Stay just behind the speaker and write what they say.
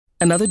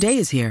Another day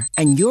is here,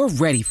 and you're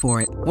ready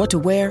for it. What to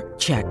wear?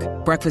 Check.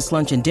 Breakfast,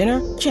 lunch, and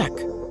dinner? Check.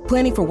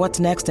 Planning for what's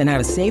next and how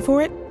to save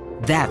for it?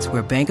 That's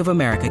where Bank of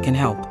America can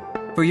help.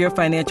 For your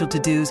financial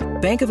to-dos,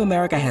 Bank of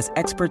America has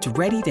experts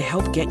ready to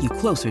help get you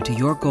closer to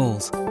your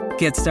goals.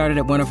 Get started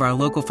at one of our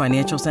local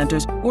financial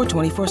centers or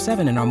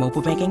 24/7 in our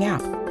mobile banking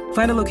app.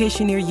 Find a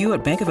location near you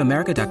at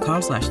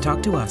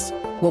bankofamerica.com/talktous.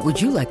 What would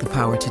you like the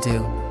power to do?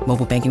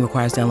 Mobile banking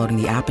requires downloading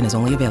the app and is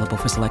only available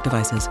for select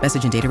devices.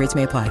 Message and data rates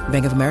may apply.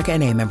 Bank of America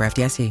N.A., member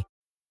FDIC.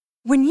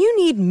 When you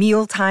need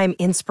mealtime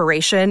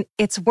inspiration,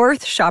 it's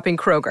worth shopping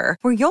Kroger,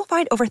 where you'll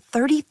find over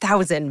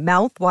 30,000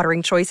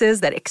 mouth-watering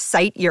choices that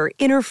excite your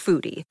inner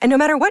foodie. And no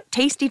matter what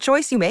tasty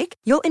choice you make,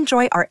 you'll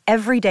enjoy our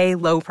everyday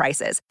low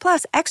prices,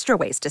 plus extra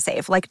ways to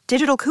save, like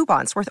digital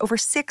coupons worth over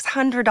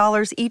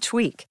 $600 each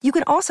week. You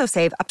can also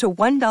save up to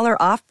 $1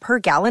 off per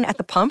gallon at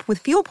the pump with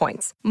fuel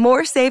points.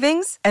 More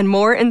savings and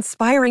more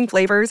inspiring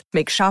flavors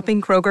make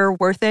shopping Kroger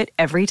worth it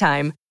every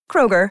time.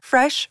 Kroger,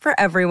 fresh for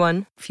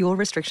everyone. Fuel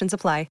restrictions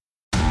apply.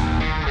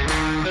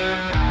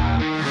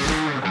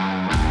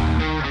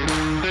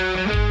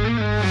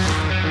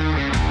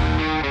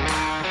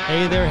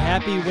 Hey there,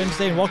 happy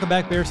Wednesday, and welcome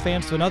back, Bears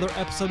fans, to another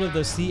episode of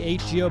the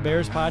CHGO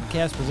Bears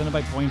podcast presented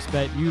by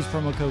PointsBet. Use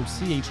promo code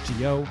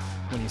CHGO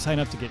when you sign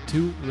up to get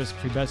two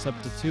risk-free bets up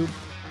to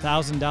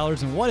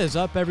 $2,000. And what is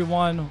up,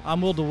 everyone?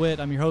 I'm Will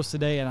DeWitt. I'm your host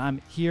today, and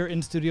I'm here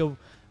in studio,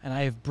 and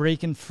I have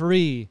breaking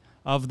free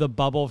of the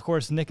bubble. Of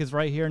course, Nick is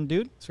right here, and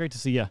dude, it's great to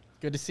see you.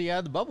 Good to see you out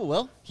of the bubble,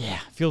 Will. Yeah,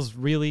 feels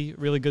really,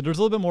 really good. There's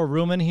a little bit more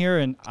room in here,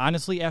 and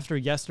honestly, after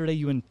yesterday,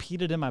 you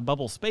impeded in my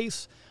bubble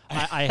space.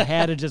 I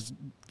had to just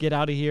get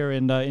out of here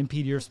and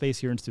impede your space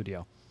here in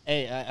studio.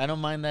 Hey, I don't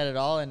mind that at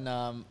all, and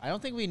I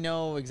don't think we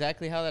know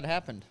exactly how that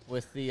happened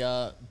with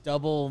the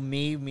double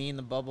me in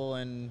the bubble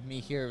and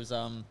me here. It was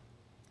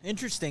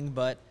interesting,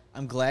 but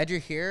I'm glad you're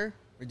here.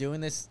 We're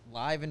doing this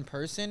live in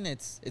person.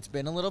 It's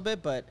been a little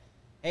bit, but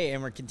hey,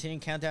 and we're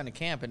continuing Countdown to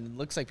Camp, and it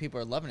looks like people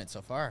are loving it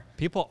so far.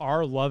 People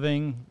are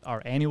loving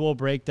our annual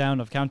breakdown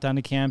of Countdown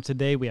to Camp.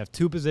 Today we have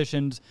two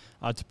positions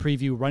to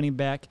preview: running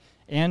back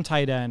and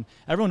tight end.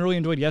 Everyone really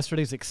enjoyed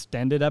yesterday's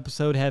extended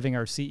episode, having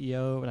our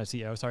I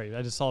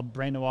just saw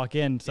Brandon walk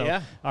in, so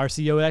yeah. Our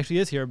CEO actually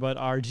is here, but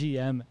our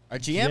GM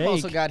Jake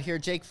also got here,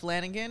 Jake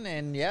Flanagan,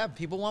 and yeah,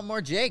 people want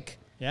more Jake.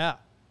 Yeah.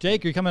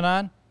 Jake, are you coming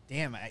on?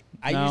 Damn,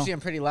 I No. Usually am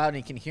pretty loud and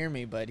he can hear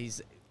me, but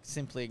he's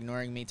simply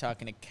ignoring me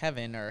talking to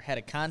Kevin, our head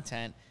of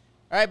content.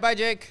 All right, bye,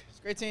 Jake. It's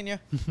great seeing you.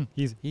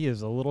 he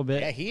is a little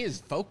bit. Yeah, he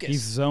is focused.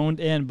 He's zoned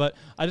in, but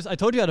I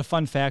told you I had a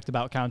fun fact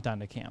about Countdown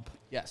to Camp.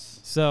 Yes.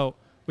 So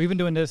we've been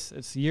doing this.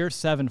 It's year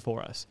 7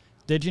 for us.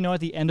 Did you know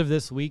at the end of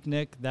this week,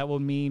 Nick, that will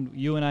mean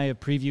you and I have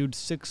previewed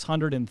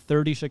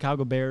 630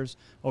 Chicago Bears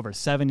over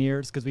 7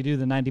 years, because we do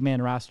the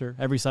 90-man roster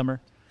every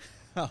summer?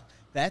 Oh,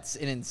 that's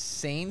an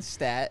insane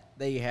stat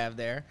that you have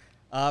there.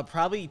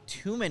 Probably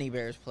too many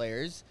Bears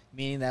players,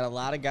 meaning that a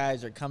lot of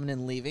guys are coming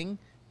and leaving.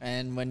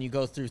 And when you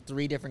go through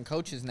 3 different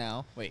coaches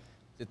now, wait,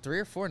 is it 3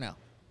 or 4 now?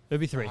 It'd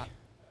be 3.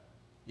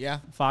 Yeah.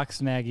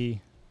 Fox,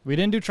 Nagy. We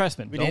didn't do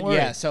Trestman. Don't worry.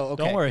 Yeah, so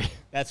okay. Don't worry.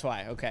 That's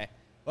why. Okay.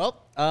 Well,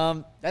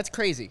 that's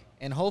crazy.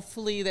 And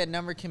hopefully that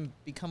number can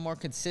become more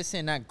consistent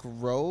and not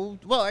grow.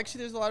 Well,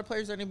 actually, there's a lot of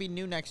players that are going to be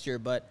new next year,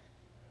 but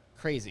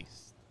crazy.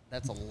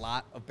 That's a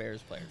lot of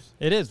Bears players.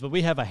 It is, but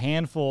we have a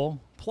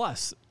handful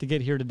plus to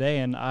get here today,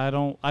 and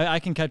I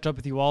can catch up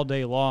with you all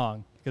day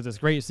long because it's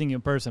great seeing you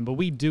in person, but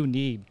we do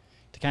need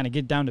to kind of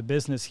get down to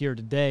business here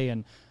today.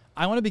 And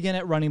I want to begin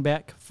at running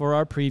back for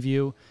our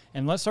preview,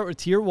 and let's start with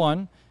Tier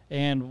 1,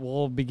 and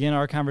we'll begin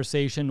our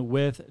conversation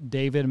with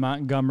David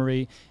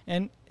Montgomery.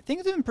 And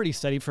things have been pretty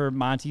steady for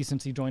Monty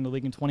since he joined the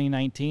league in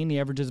 2019. He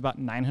averages about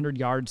 900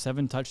 yards,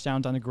 7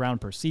 touchdowns on the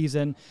ground per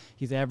season.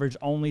 He's averaged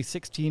only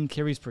 16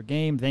 carries per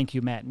game. Thank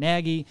you, Matt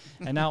Nagy.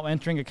 And now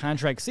entering a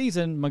contract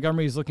season,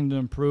 Montgomery is looking to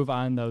improve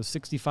on those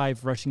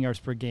 65 rushing yards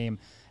per game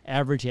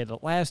average he had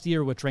last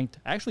year, which ranked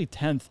actually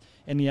 10th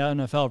in the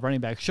NFL running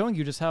backs, showing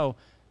you just how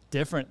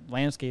different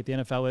landscape the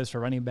NFL is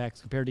for running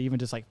backs compared to even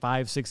just like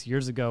 5-6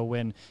 years ago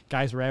when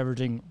guys were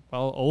averaging,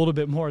 well, a little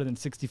bit more than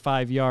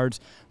 65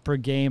 yards per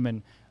game.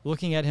 And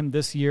looking at him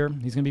this year,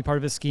 he's going to be part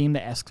of a scheme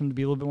that asks him to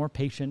be a little bit more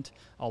patient,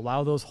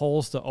 allow those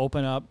holes to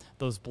open up,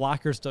 those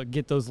blockers to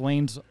get those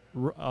lanes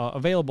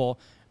available,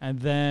 and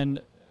then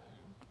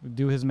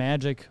do his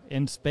magic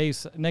in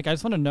space. Nick, I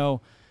just want to know,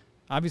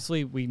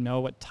 obviously we know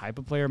what type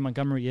of player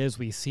Montgomery is.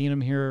 We've seen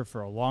him here for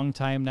a long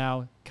time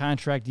now,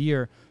 contract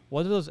year.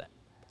 What are those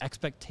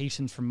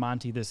expectations from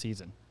Monty this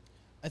season?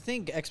 I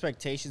think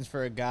expectations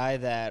for a guy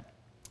that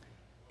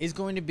is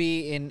going to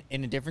be in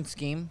a different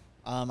scheme,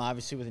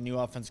 obviously with a new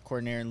offensive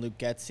coordinator in Luke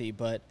Getsy,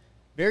 but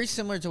very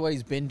similar to what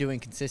he's been doing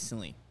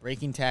consistently,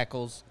 breaking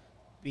tackles,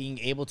 being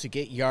able to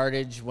get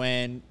yardage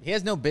when he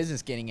has no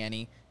business getting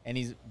any, and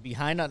he's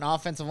behind an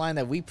offensive line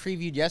that we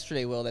previewed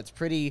yesterday, Will, that's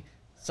pretty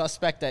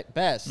suspect at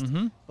best.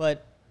 Mm-hmm.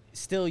 But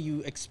still,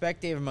 you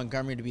expect David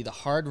Montgomery to be the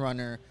hard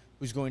runner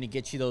who's going to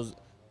get you those,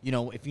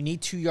 if you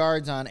need 2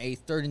 yards on a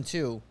 3rd and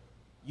 2,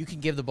 you can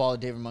give the ball to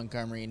David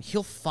Montgomery, and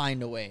he'll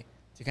find a way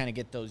to kind of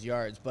get those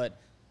yards. But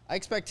I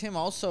expect him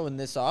also in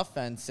this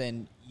offense,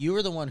 and you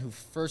were the one who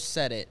first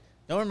said it.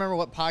 Don't remember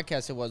what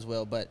podcast it was,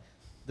 Will, but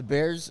the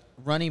Bears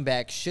running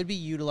back should be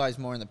utilized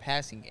more in the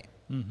passing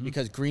game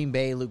because Green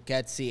Bay, Luke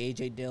Getsy,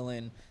 A.J.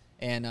 Dillon,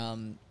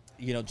 and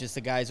just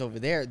the guys over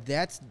there.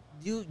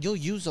 You'll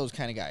use those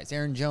kind of guys.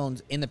 Aaron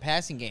Jones in the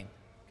passing game.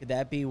 Could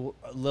that be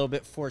a little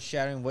bit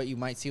foreshadowing what you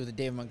might see with the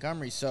David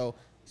Montgomery? So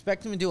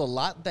expect him to do a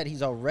lot that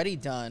he's already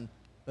done,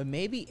 but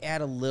maybe add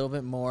a little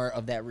bit more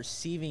of that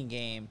receiving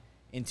game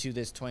into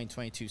this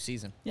 2022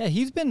 season. Yeah,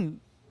 he's been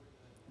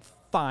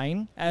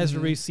fine as a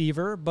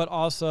receiver, but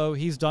also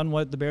he's done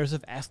what the Bears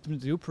have asked him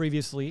to do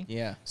previously.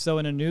 Yeah. So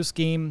in a new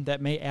scheme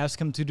that may ask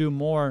him to do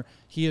more,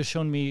 he has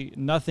shown me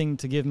nothing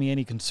to give me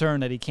any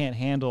concern that he can't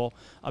handle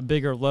a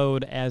bigger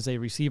load as a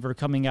receiver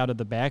coming out of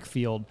the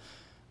backfield.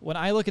 When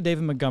I look at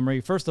David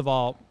Montgomery, first of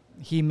all,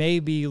 he may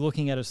be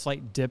looking at a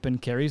slight dip in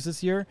carries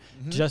this year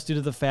just due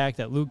to the fact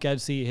that Luke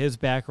Getsy, his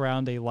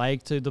background, they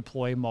like to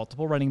deploy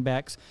multiple running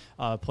backs.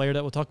 A player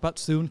that we'll talk about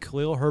soon,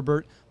 Khalil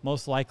Herbert,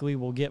 most likely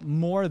will get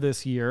more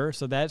this year.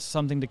 So that's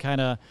something to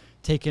kind of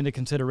take into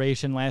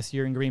consideration. Last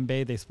year in Green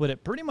Bay, they split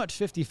it pretty much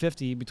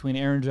 50-50 between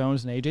Aaron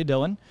Jones and A.J.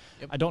 Dillon.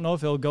 Yep. I don't know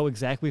if it'll go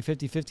exactly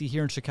 50-50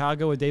 here in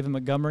Chicago with David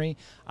Montgomery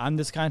on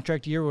this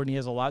contract year when he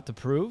has a lot to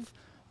prove.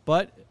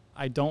 But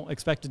I don't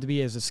expect it to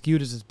be as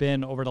skewed as it's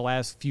been over the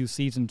last few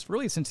seasons,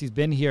 really since he's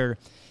been here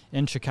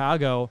in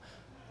Chicago.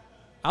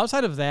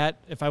 Outside of that,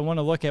 if I want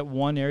to look at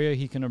one area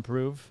he can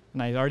improve,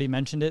 and I already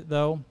mentioned it,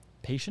 though,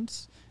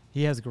 patience.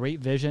 He has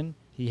great vision.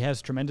 He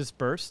has tremendous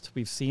burst.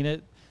 We've seen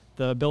it,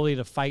 the ability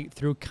to fight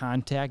through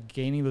contact,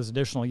 gaining those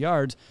additional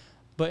yards.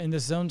 But in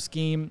this zone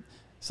scheme,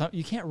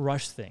 you can't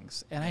rush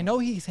things. And I know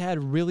he's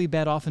had really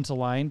bad offensive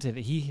lines that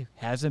he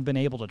hasn't been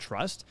able to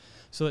trust.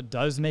 So it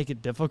does make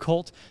it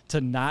difficult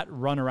to not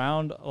run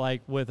around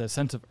like with a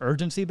sense of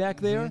urgency back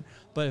there.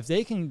 But if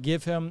they can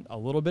give him a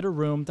little bit of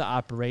room to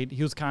operate,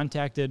 he was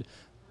contacted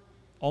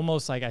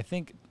almost like I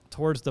think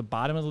towards the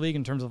bottom of the league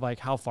in terms of like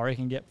how far he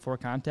can get before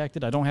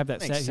contacted. I don't have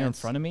that stat here in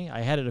front of me.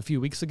 I had it a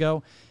few weeks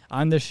ago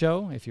on this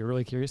show. If you're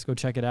really curious, go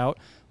check it out.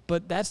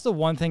 But that's the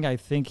one thing I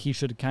think he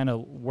should kind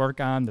of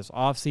work on this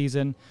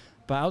offseason.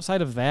 But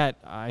outside of that,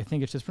 I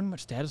think it's just pretty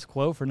much status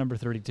quo for number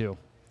 32.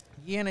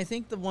 Yeah, and I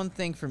think the one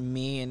thing for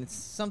me, and it's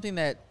something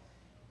that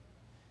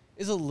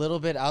is a little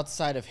bit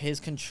outside of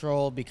his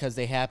control because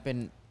they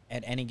happen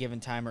at any given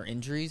time, are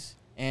injuries.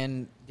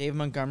 And Dave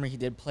Montgomery, he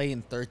did play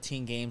in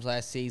 13 games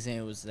last season.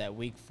 It was that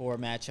Week 4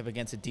 matchup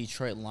against the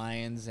Detroit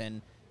Lions.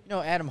 And,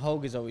 Adam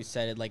Hogue has always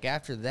said it. Like,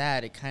 after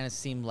that, it kind of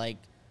seemed like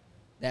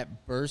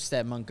that burst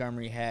that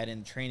Montgomery had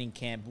in training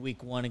camp,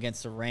 Week 1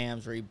 against the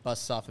Rams, where he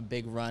busts off a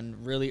big run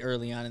really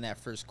early on in that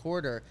first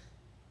quarter,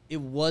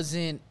 it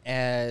wasn't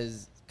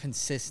as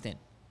consistent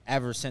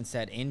ever since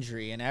that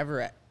injury. And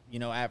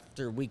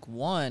after Week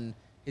 1,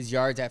 his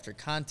yards after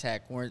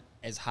contact weren't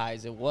as high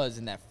as it was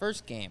in that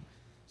first game.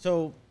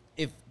 So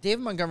if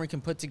David Montgomery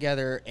can put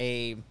together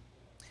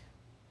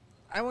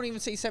I won't even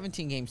say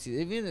 17-game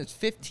season, even if it's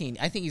 15,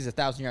 I think he's a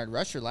 1,000-yard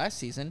rusher last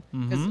season.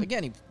 Because,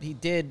 again, he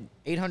did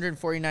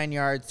 849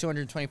 yards,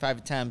 225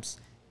 attempts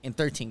in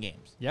 13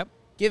 games. Yep.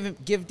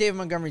 Give David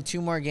Montgomery 2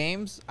 more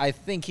games, I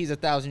think he's a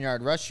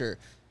 1,000-yard rusher.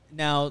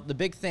 Now, the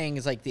big thing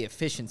is, like, the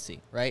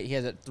efficiency, right? He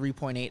has a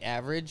 3.8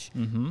 average.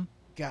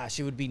 Gosh,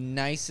 it would be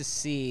nice to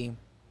see.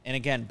 And,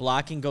 again,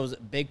 blocking goes a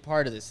big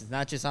part of this. It's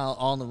not just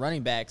all in the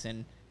running backs.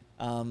 And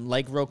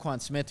like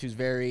Roquan Smith, who's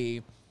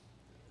very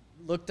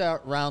looked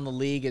around the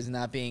league as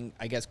not being,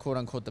 I guess,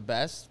 quote-unquote, the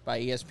best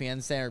by ESPN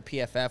or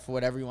PFF or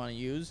whatever you want to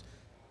use.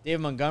 David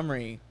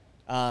Montgomery,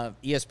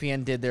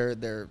 ESPN did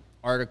their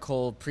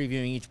article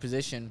previewing each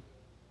position,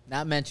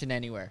 not mentioned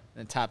anywhere.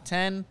 In the top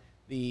 10,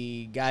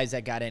 the guys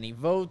that got any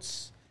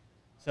votes.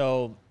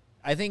 So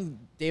I think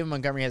David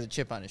Montgomery has a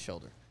chip on his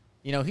shoulder.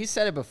 He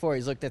said it before.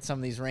 He's looked at some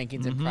of these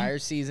rankings in prior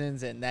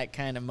seasons, and that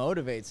kind of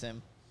motivates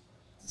him.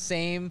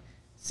 Same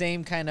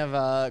kind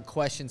of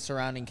question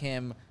surrounding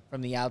him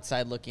from the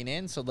outside looking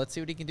in. So let's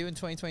see what he can do in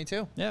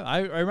 2022. Yeah, I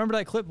remember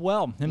that clip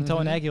well. Him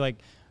telling Nagy, like,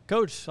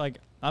 Coach, like,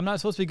 I'm not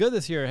supposed to be good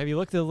this year. Have you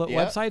looked at the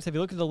websites? Have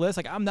you looked at the list?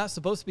 Like, I'm not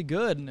supposed to be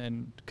good.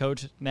 And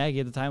Coach Nagy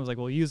at the time was like,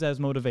 well, use that as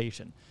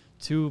motivation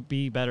to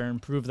be better and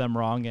prove them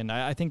wrong. And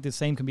I think the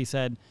same can be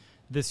said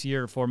this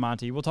year for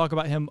Monty. We'll talk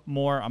about him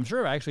more, I'm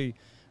sure, actually,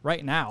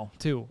 right now,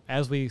 too,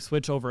 as we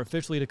switch over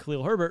officially to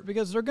Khalil Herbert,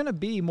 because they're going to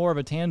be more of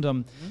a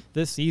tandem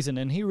this season.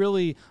 And he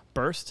really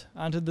burst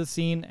onto the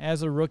scene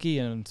as a rookie.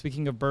 And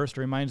speaking of burst, it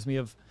reminds me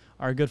of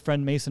our good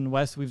friend Mason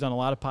West, we've done a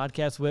lot of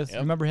podcasts with.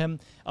 Remember him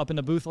up in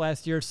the booth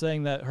last year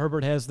saying that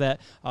Herbert has that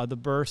the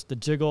burst, the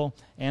jiggle,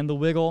 and the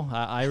wiggle.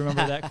 I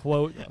remember that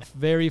quote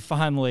very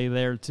fondly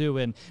there, too.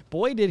 And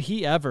boy, did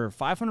he ever.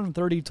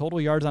 530 total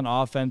yards on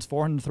offense,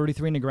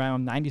 433 in the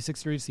ground,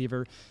 96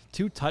 receiver,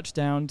 2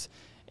 touchdowns.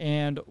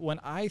 And when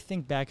I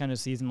think back on his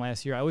season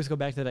last year, I always go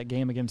back to that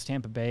game against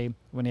Tampa Bay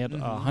when he had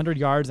 100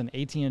 yards and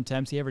 18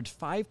 attempts. He averaged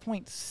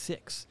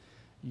 5.6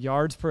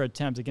 yards per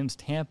attempt against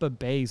Tampa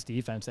Bay's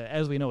defense, that,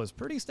 as we know, is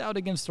pretty stout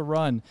against the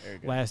run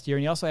last year.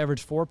 And he also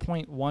averaged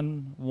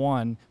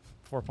 4.11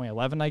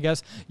 4.11, I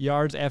guess,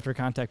 yards after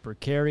contact per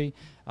carry.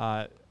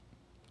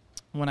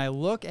 When I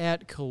look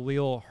at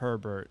Khalil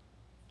Herbert,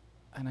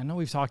 and I know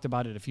we've talked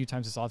about it a few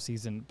times this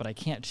offseason, but I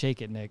can't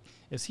shake it, Nick.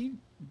 Is he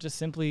just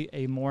simply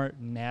a more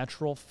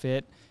natural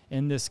fit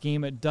in this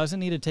scheme? It doesn't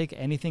need to take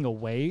anything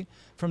away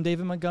from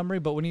David Montgomery,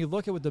 but when you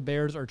look at what the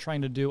Bears are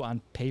trying to do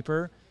on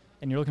paper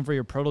and you're looking for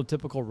your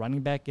prototypical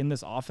running back in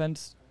this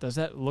offense, does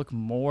that look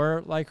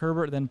more like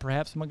Herbert than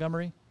perhaps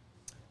Montgomery?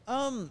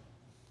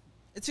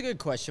 It's a good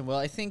question. Well,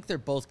 I think they're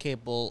both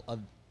capable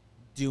of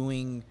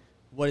doing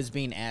what is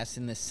being asked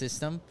in this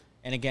system.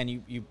 And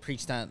again, you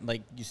preached on,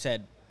 like you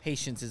said,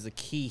 patience is the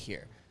key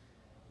here.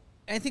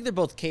 And I think they're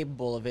both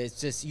capable of it.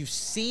 It's just you've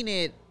seen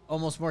it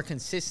almost more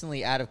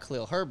consistently out of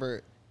Khalil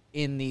Herbert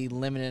in the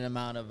limited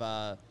amount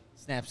of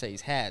snaps that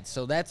he's had.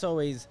 So that's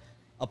always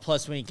a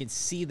plus when you can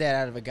see that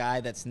out of a guy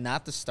that's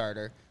not the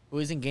starter, who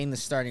isn't getting the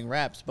starting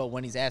reps, but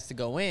when he's asked to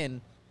go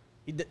in,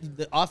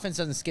 the offense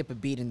doesn't skip a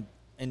beat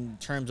in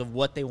terms of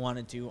what they want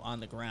to do on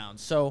the ground.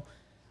 So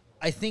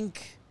I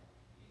think...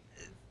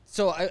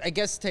 So I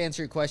guess to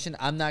answer your question,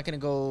 I'm not going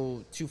to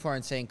go too far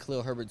in saying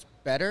Khalil Herbert's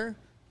better,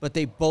 but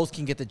they both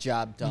can get the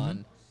job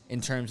done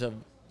in terms of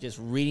just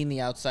reading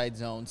the outside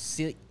zone,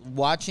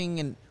 watching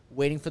and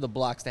waiting for the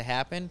blocks to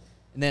happen,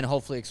 and then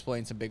hopefully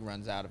exploiting some big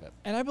runs out of it.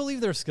 And I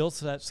believe their skill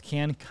sets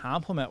can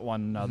complement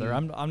one another.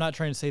 I'm not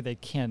trying to say they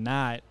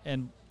cannot,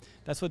 and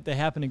that's what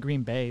happened in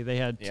Green Bay. They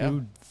had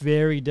two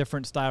very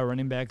different style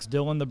running backs,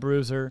 Dylan the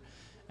bruiser,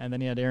 and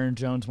then you had Aaron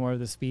Jones, more of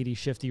the speedy,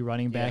 shifty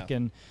running back. Yeah.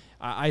 And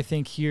I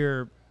think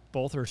here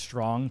both are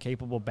strong,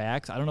 capable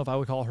backs. I don't know if I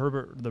would call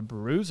Herbert the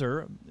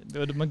bruiser.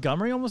 Would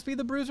Montgomery almost be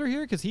the bruiser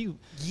here? Because he...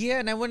 Yeah,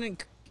 and I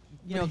wouldn't...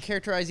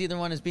 characterize either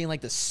one as being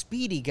like the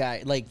speedy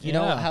guy. Like, you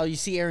know how you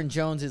see Aaron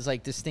Jones is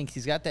like distinct.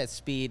 He's got that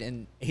speed,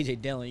 and A.J.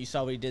 Dillon, you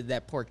saw what he did to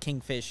that poor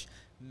Kingfish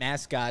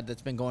mascot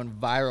that's been going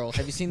viral.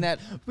 Have you seen that?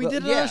 We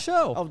did it on a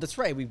show. Oh, that's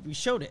right. We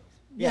showed it.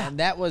 Yeah. And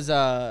that was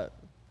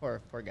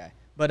poor guy.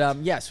 But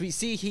yes, we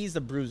see he's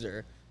the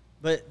bruiser.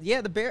 But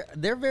yeah,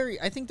 they're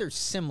very, I think they're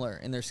similar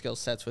in their skill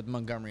sets with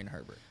Montgomery and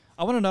Herbert.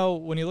 I want to know,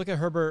 when you look at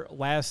Herbert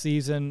last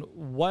season,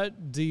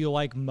 what do you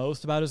like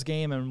most about his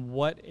game, and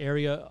what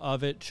area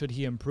of it should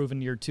he improve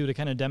in year two to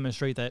kind of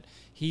demonstrate that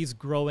he's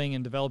growing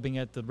and developing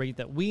at the rate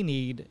that we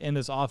need in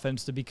this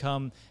offense to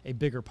become a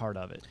bigger part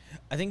of it?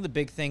 I think the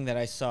big thing that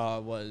I saw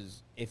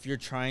was if you're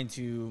trying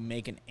to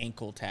make an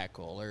ankle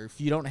tackle, or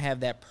if you don't have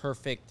that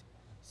perfect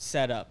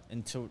setup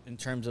in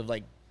terms of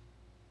like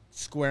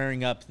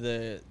squaring up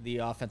the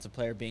offensive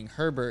player being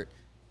Herbert,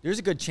 there's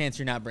a good chance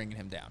you're not bringing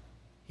him down.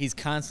 He's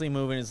constantly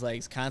moving his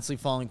legs,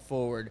 constantly falling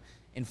forward,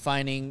 and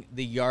finding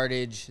the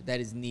yardage that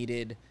is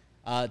needed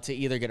to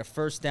either get a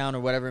first down or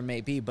whatever it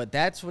may be. But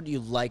that's what you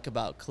like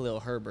about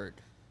Khalil Herbert.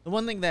 The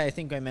one thing that I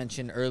think I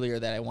mentioned earlier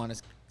that I want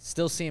to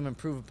still see him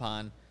improve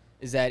upon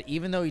is that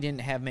even though he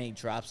didn't have many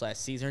drops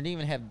last season, or didn't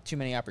even have too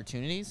many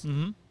opportunities,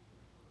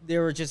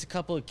 there were just a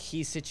couple of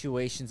key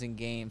situations in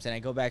games. And I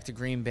go back to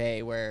Green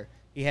Bay where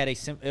he had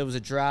it was a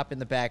drop in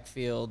the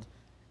backfield,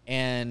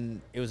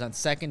 and it was on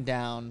second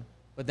down,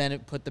 but then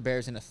it put the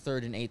Bears in a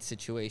 3rd and 8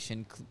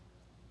 situation.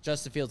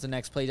 Justin Fields the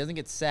next play doesn't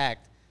get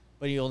sacked,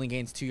 but he only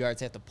gains 2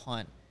 yards at the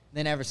punt. And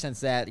then ever since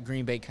that,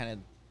 Green Bay kind of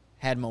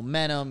had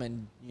momentum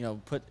and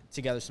put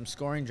together some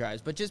scoring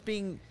drives. But just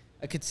being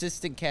a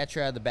consistent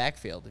catcher out of the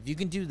backfield, if you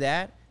can do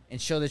that and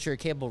show that you're a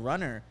capable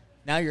runner,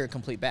 now you're a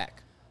complete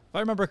back. If I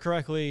remember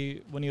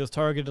correctly, when he was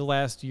targeted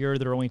last year,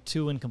 there were only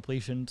 2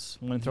 incompletions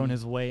when thrown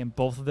his way, and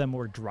both of them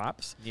were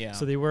drops. Yeah.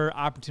 So they were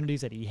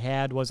opportunities that he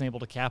wasn't able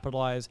to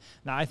capitalize.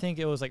 Now, I think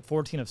it was like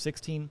 14 of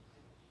 16.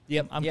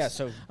 Yep.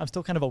 So I'm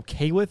still kind of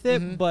okay with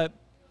it, but...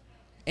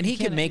 And he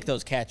can make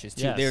those catches,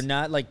 too. Yes. They're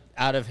not, like,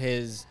 out of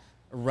his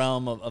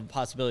realm of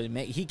possibility to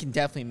make. He can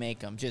definitely make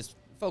them, just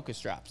focus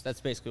drops. That's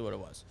basically what it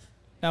was.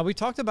 Now, we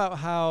talked about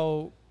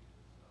how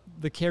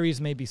the carries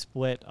may be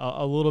split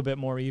a little bit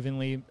more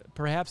evenly.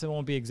 Perhaps it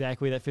won't be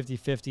exactly that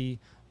 50-50,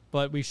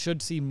 but we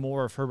should see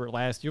more of Herbert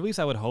last year. At least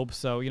I would hope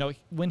so.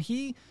 When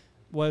he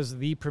was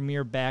the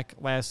premier back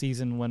last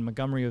season when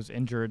Montgomery was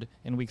injured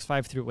in weeks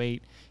 5 through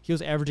 8, he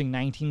was averaging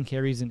 19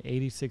 carries and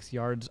 86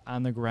 yards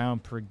on the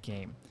ground per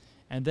game.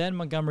 And then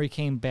Montgomery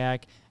came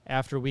back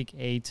after week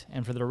 8,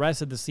 and for the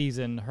rest of the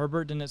season,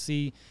 Herbert didn't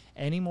see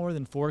any more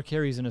than 4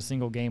 carries in a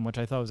single game, which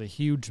I thought was a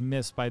huge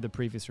miss by the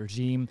previous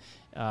regime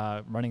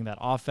running that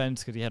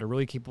offense, because he had a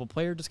really capable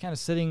player just kind of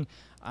sitting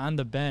on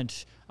the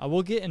bench.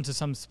 We'll get into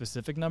some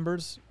specific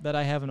numbers that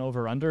I have an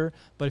over-under,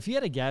 but if you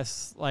had to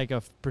guess like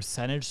a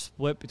percentage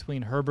split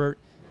between Herbert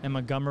and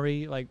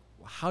Montgomery, like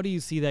how do you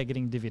see that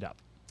getting divvied up?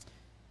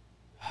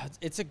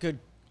 It's a good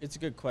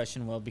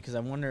question, Will, because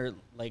I wonder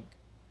like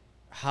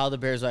how the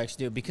Bears will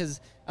actually do it, because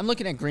I'm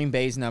looking at Green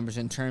Bay's numbers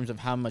in terms of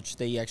how much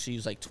they actually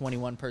use, like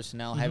 21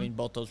 personnel, having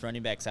both those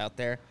running backs out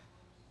there,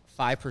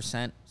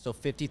 5%, so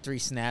 53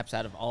 snaps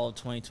out of all of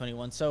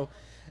 2021. So,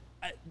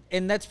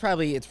 and it's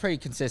pretty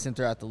consistent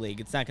throughout the league.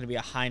 It's not going to be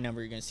a high number.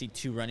 You're going to see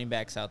 2 running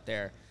backs out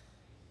there.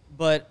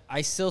 But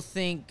I still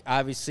think,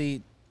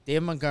 obviously,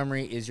 David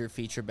Montgomery is your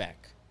feature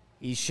back.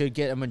 He should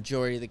get a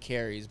majority of the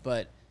carries,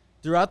 but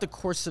throughout the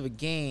course of a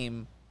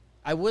game,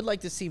 I would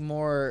like to see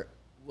more,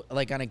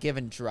 like on a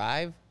given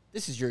drive,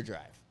 this is your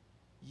drive.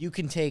 You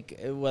can take,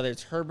 whether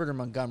it's Herbert or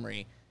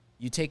Montgomery,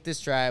 you take this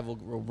drive, we'll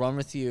run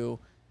with you,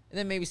 and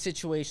then maybe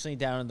situationally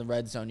down in the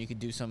red zone, you could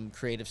do some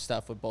creative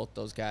stuff with both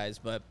those guys.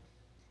 But,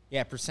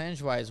 yeah,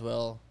 percentage-wise,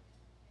 Will,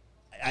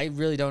 I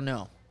really don't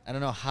know. I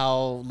don't know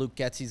how Luke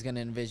Getsy's going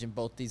to envision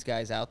both these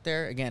guys out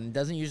there. Again, it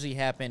doesn't usually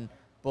happen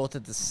both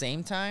at the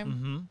same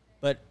time,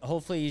 but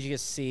hopefully you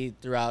just see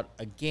throughout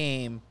a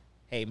game,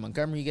 hey,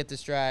 Montgomery, you get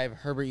this drive,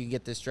 Herbert, you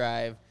get this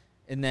drive,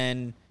 and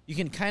then you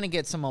can kind of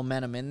get some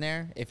momentum in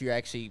there if you're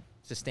actually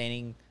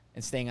sustaining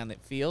and staying on the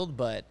field,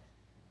 but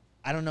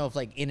I don't know if,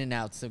 like, in and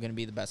out's still going to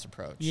be the best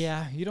approach.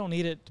 Yeah, you don't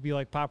need it to be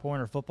like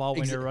popcorn or football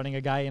when you're running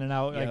a guy in and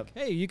out. Yep. Like,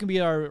 hey, you can be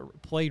our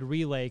played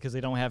relay because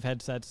they don't have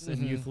headsets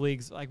in youth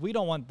leagues. Like, we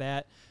don't want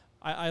that.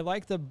 I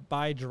like the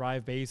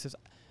by-drive basis.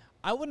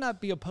 I would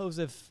not be opposed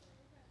if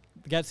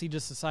Getsy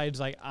just decides,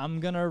 like, I'm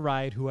going to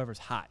ride whoever's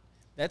hot.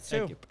 That's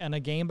true. Like, and a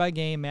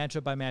game-by-game,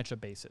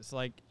 matchup-by-matchup basis.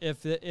 Like,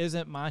 if it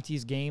isn't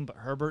Monty's game but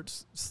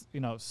Herbert's,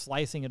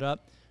 slicing it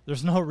up,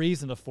 there's no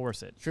reason to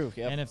force it. True,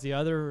 yep. And if the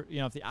other,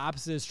 if the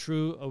opposite is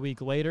true a week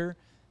later,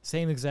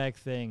 same exact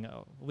thing.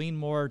 Lean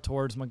more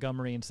towards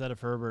Montgomery instead of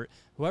Herbert.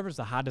 Whoever's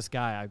the hottest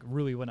guy, I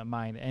really wouldn't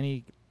mind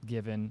any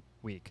given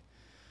week.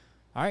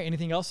 All right,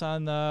 anything else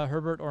on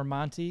Herbert or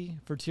Monty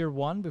for Tier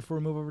 1 before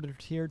we move over to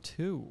Tier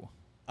 2?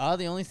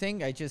 The only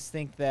thing, I just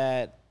think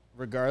that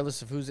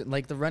regardless of who's –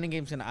 like, the running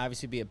game's going to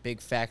obviously be a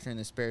big factor in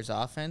this Bears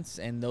offense,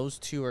 and those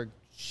two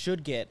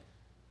should get –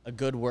 a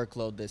good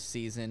workload this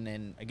season.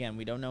 And, again,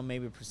 we don't know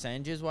maybe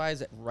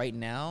percentages-wise right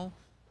now,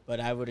 but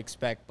I would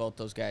expect both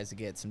those guys to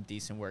get some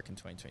decent work in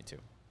 2022.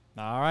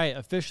 All right,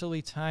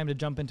 officially time to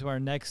jump into our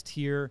next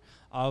tier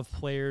of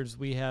players.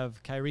 We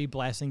have Kyrie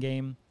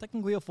Blasingame,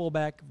 technically a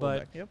fullback,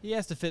 but he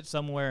has to fit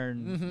somewhere,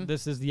 and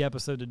this is the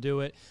episode to do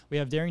it. We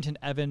have Darrington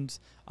Evans,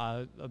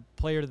 a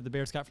player that the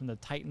Bears got from the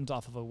Titans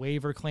off of a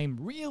waiver claim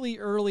really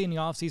early in the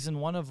offseason,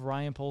 one of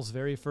Ryan Pohl's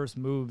very first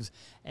moves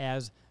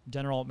as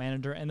general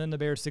manager, and then the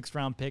Bears'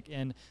 sixth-round pick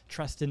in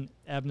Treston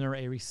Ebner,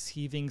 a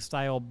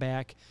receiving-style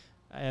back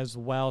as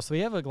well. So we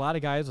have a lot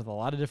of guys with a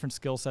lot of different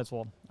skill sets.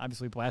 Well,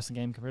 obviously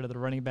Blasingame compared to the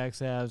running backs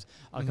has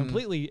a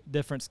completely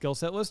different skill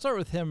set. Let's start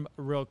with him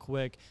real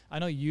quick. I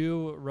know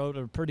you wrote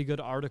a pretty good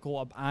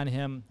article on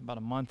him about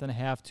a month and a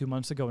half, 2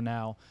 months ago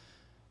now.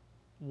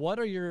 What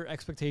are your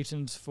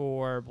expectations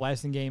for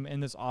Blasingame in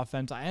this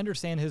offense? I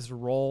understand his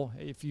role.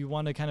 If you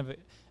want to kind of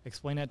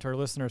explain that to our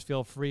listeners,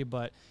 feel free,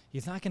 but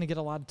he's not going to get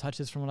a lot of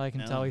touches from what I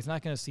can tell. He's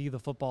not going to see the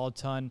football a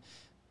ton.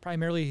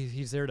 Primarily,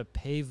 he's there to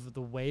pave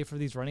the way for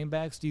these running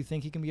backs. Do you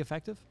think he can be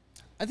effective?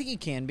 I think he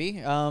can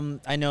be.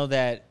 I know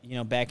that,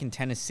 back in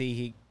Tennessee,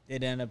 he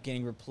did end up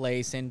getting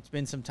replaced, and it's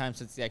been some time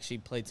since he actually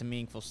played some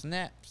meaningful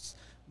snaps.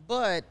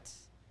 But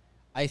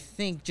I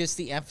think just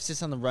the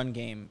emphasis on the run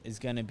game is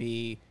going to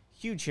be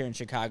huge here in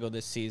Chicago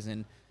this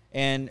season.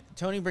 And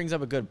Tony brings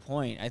up a good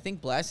point. I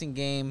think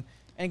Blasingame,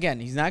 and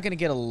again, he's not going to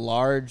get a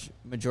large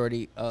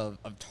majority of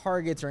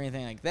targets or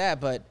anything like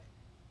that, but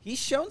he's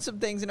shown some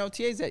things in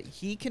OTAs that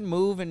he can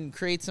move and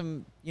create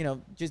some,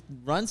 just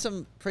run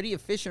some pretty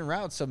efficient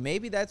routes. So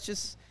maybe that's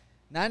just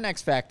not an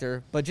X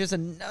factor, but just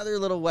another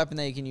little weapon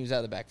that you can use out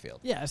of the backfield.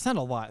 Yeah, it's not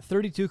a lot.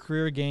 32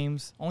 career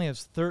games, only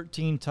has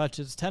 13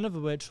 touches, 10 of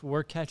which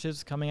were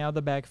catches coming out of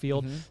the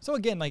backfield. So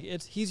again,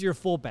 he's your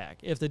fullback.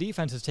 If the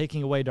defense is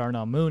taking away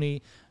Darnell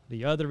Mooney,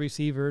 the other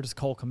receivers,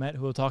 Cole Kmet,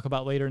 who we'll talk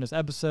about later in this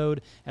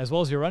episode, as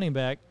well as your running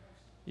back,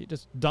 you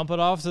just dump it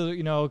off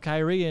to,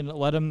 Kyrie and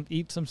let him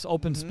eat some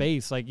open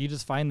space. Like, you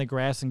just find the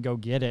grass and go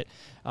get it.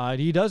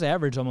 He does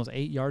average almost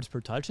 8 yards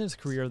per touch in his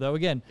career, though.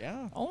 Again,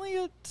 only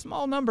a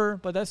small number,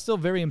 but that's still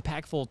very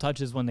impactful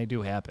touches when they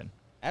do happen.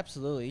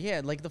 Absolutely.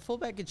 Yeah, like the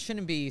fullback, it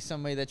shouldn't be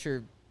somebody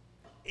that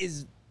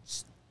is,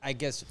 I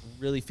guess,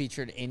 really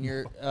featured in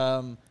your,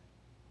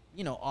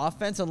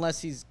 offense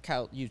unless he's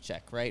Kyle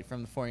Juszczyk, right,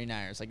 from the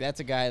 49ers. Like, that's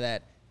a guy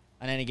that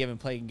on any given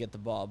play can get the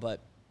ball, but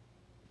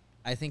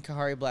I think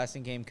Kahari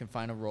Blasingame can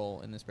find a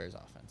role in this Bears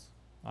offense.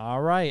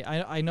 All right.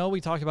 I know we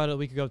talked about it a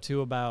week ago,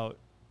 too, about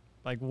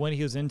when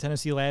he was in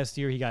Tennessee last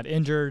year, he got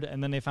injured,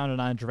 and then they found an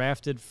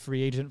undrafted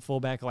free agent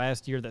fullback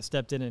last year that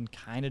stepped in and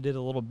kind of did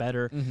a little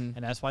better, and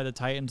that's why the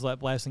Titans let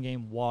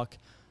Blasingame walk.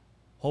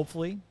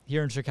 Hopefully,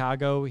 here in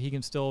Chicago, he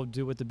can still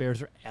do what the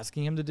Bears are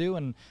asking him to do,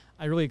 and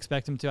I really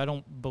expect him to. I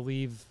don't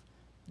believe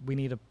we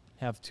need to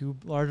have too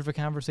large of a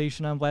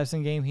conversation on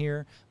Blasingame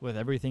here with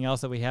everything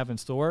else that we have in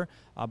store.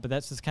 But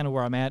that's just kind of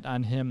where I'm at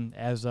on him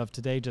as of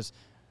today, just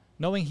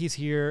knowing he's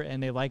here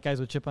and they like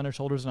guys with chip on their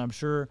shoulders. And I'm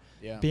sure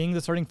being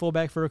the starting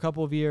fullback for a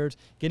couple of years,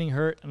 getting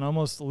hurt and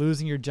almost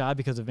losing your job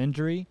because of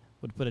injury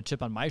would put a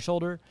chip on my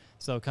shoulder.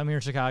 So come here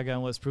in Chicago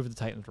and let's prove the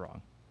Titans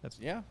wrong.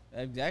 Yeah,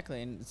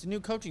 exactly. And it's a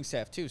new coaching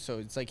staff too. So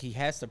it's like he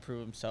has to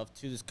prove himself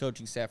to this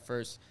coaching staff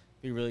first.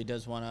 If he really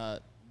does want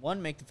to,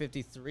 make the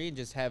 53 and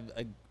just have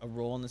a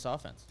role in this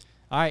offense.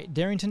 All right,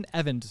 Darrington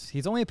Evans.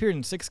 He's only appeared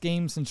in 6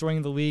 games since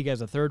joining the league as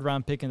a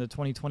third-round pick in the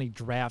 2020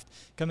 draft.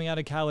 Coming out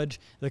of college,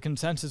 the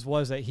consensus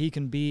was that he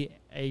can be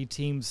a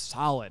team's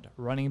solid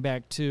running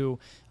back too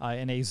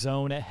in a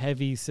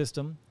zone-heavy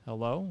system.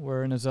 Hello,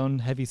 we're in a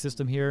zone-heavy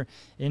system here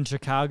in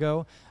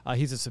Chicago.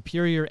 He's a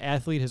superior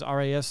athlete. His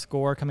RAS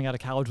score coming out of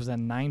college was a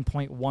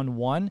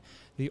 9.11.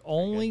 The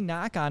only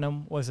knock on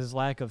him was his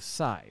lack of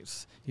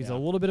size. He's a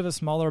little bit of a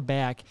smaller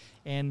back,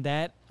 and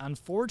that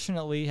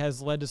unfortunately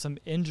has led to some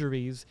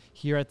injuries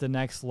here at the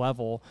next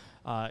level.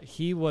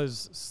 He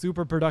was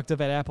super productive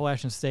at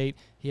Appalachian State.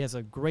 He has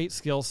a great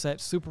skill set,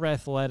 super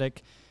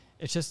athletic.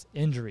 It's just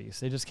injuries.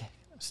 They just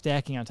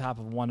stacking on top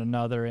of one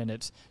another, and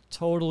it's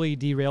totally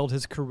derailed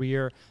his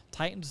career.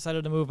 Titans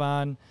decided to move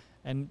on,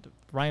 and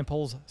Ryan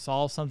Poles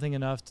saw something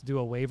enough to do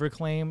a waiver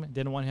claim.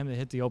 Didn't want him to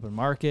hit the open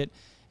market,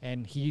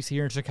 and he's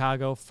here in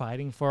Chicago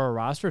fighting for a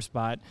roster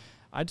spot.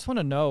 I just want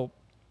to know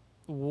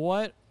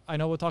I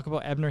know we'll talk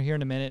about Ebner here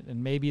in a minute,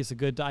 and maybe it's a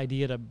good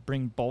idea to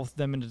bring both of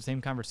them into the same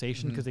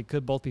conversation because they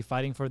could both be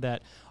fighting for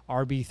that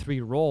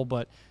RB3 role,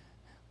 but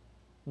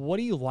what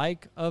do you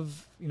like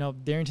of,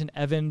 Darrington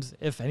Evans,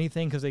 if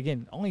anything? Because,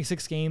 again, only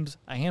 6 games,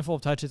 a handful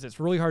of touches. It's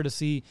really hard to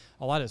see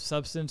a lot of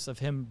substance of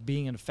him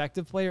being an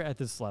effective player at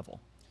this level.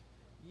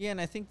 Yeah,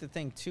 and I think the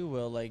thing, too,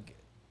 Will,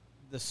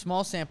 the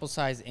small sample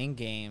size in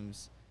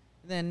games,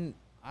 then,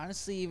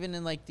 honestly, even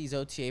in, these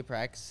OTA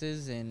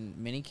practices and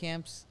mini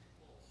camps,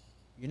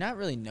 you're not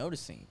really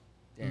noticing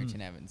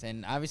Darrington Evans.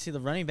 And, obviously, the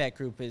running back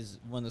group is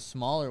one of the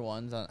smaller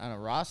ones on a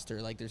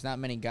roster. There's not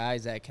many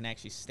guys that can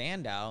actually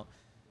stand out.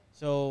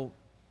 So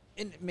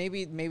and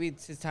maybe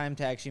it's his time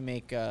to actually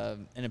make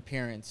an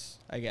appearance,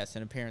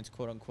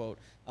 quote unquote,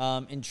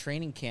 in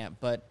training camp.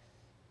 But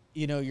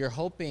you're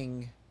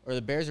hoping, or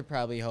the Bears are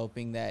probably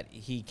hoping, that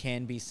he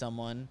can be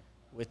someone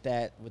with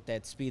that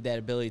speed, that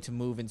ability to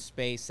move in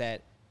space.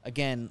 That,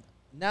 again,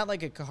 not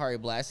like a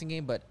Kahari blasting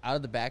game, but out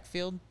of the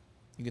backfield,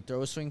 you could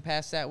throw a swing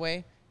pass that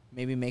way,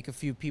 maybe make a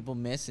few people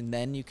miss, and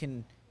then you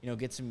can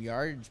get some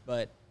yardage.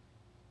 But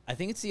I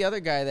think it's the other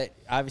guy that,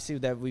 obviously,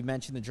 that we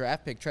mentioned, the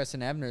draft pick,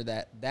 Treston Ebner,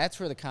 that's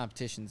where the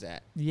competition's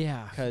at.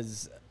 Yeah.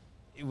 Because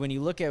when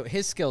you look at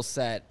his skill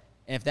set,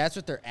 and if that's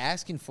what they're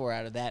asking for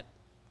out of that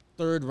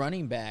third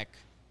running back,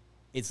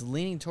 it's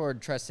leaning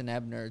toward Treston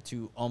Ebner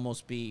to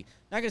almost be,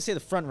 not going to say the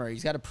front runner.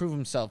 He's got to prove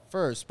himself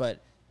first,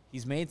 but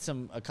he's made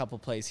a couple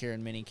plays here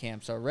in mini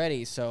camps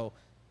already. So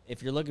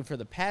if you're looking for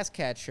the pass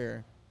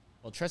catcher,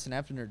 well, Treston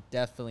Ebner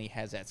definitely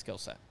has that skill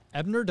set.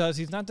 Ebner does.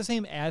 He's not the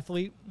same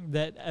athlete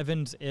that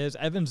Evans is.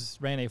 Evans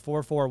ran a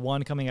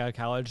 4.41 coming out of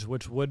college,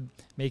 which would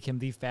make him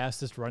the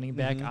fastest running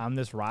back on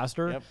this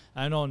roster. Yep.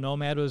 I know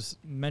Nomad was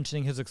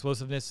mentioning his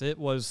explosiveness. It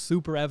was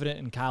super evident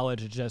in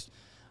college. It's just,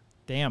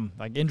 damn,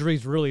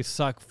 injuries really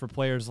suck for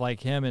players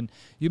like him. And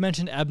you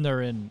mentioned Ebner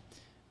and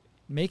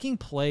making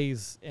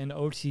plays in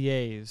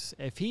OTAs.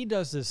 If he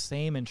does the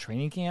same in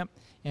training camp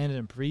and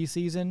in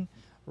preseason,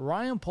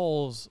 Ryan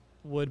Poles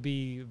would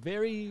be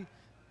very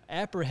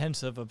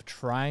apprehensive of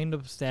trying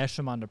to stash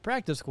him on the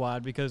practice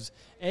squad because,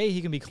 A,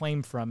 he can be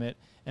claimed from it,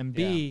 and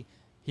B,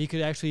 he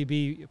could actually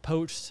be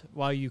poached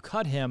while you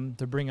cut him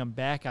to bring him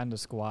back on the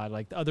squad.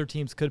 The other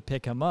teams could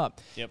pick him up.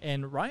 Yep.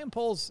 And Ryan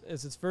Poles,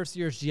 as his first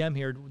year as GM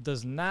here,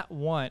 does not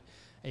want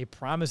a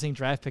promising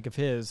draft pick of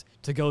his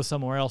to go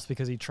somewhere else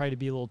because he tried to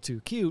be a little too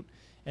cute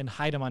and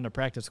hide him on the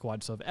practice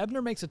squad. So if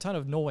Ebner makes a ton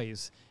of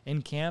noise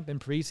in camp and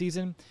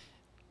preseason,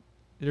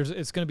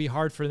 it's going to be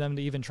hard for them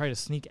to even try to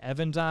sneak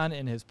Evans on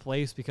in his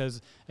place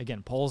because,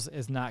 again, Poles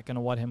is not going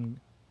to let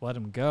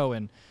him go.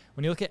 And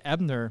when you look at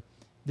Ebner,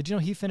 did you know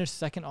he finished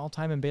second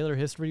all-time in Baylor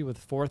history with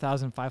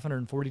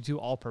 4,542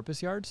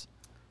 all-purpose yards?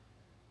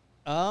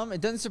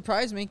 It doesn't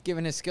surprise me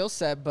given his skill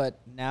set, but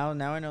now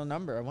I know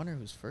number. I wonder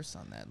who's first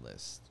on that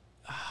list.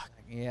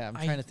 I'm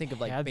trying to think of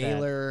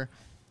Baylor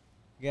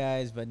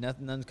guys, but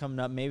none's coming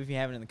up. Maybe if you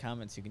have it in the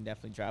comments, you can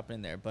definitely drop it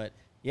in there. But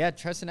yeah,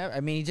 Treston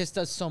Ebner, he just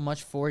does so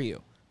much for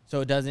you.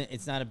 So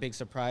it's not a big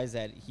surprise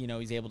that,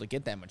 he's able to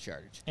get that much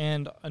yardage.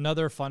 And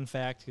another fun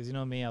fact, because you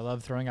know me, I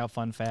love throwing out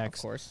fun facts.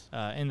 Of course.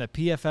 In the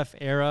PFF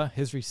era,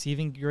 his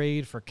receiving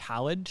grade for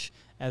college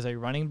as a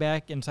running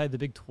back inside the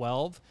Big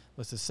 12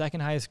 was the second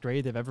highest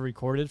grade they've ever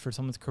recorded for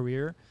someone's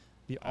career.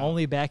 The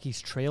only back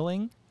he's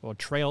trailed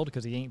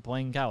because he ain't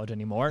playing college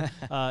anymore,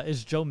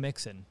 is Joe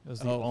Mixon. It was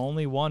the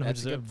only one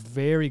who's a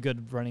very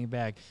good running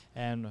back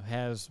and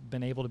has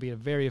been able to be a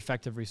very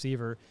effective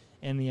receiver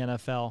in the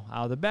NFL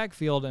out of the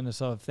backfield. And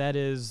so if that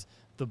is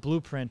the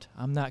blueprint,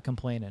 I'm not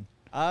complaining.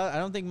 I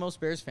don't think most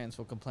Bears fans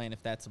will complain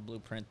if that's a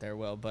blueprint there,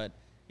 Will. But,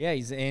 yeah,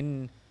 he's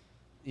in,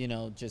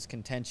 just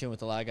contention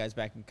with a lot of guys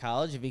back in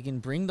college. If he can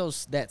bring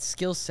that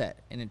skill set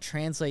and it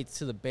translates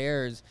to the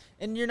Bears,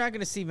 and you're not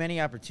going to see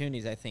many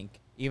opportunities, I think,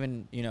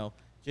 even,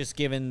 just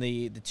given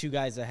the two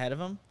guys ahead of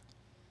him.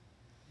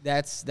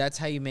 That's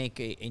how you make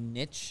a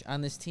niche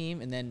on this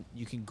team, and then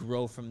you can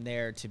grow from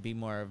there to be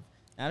more of,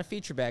 not a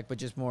feature back, but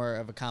just more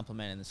of a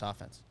complement in this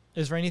offense.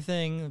 Is there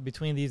anything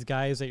between these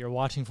guys that you're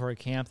watching for at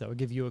camp that would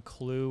give you a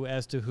clue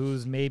as to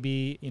who's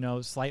maybe,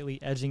 slightly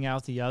edging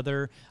out the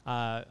other?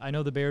 I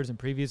know the Bears in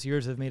previous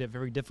years have made it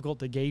very difficult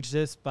to gauge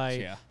this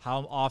by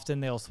how often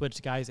they'll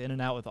switch guys in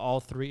and out with all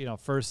three,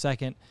 first,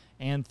 second,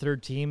 and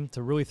third team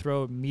to really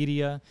throw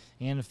media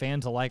and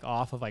fans alike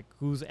off of like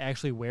who's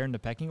actually where in the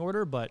pecking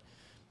order. But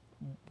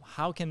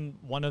how can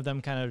one of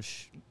them kind of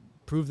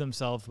prove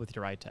themselves with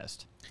your eye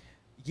test?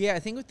 Yeah, I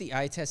think with the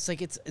eye test,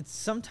 like it's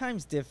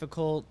sometimes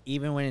difficult,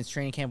 even when it's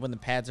training camp, when the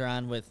pads are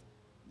on with,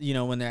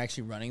 when they're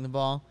actually running the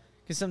ball,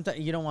 because sometimes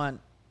you're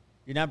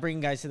not bringing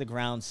guys to the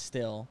ground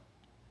still.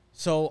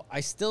 So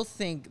I still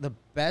think the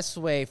best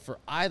way for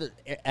either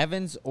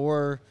Evans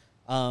or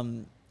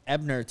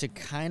Ebner to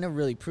kind of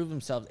really prove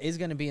themselves is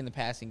going to be in the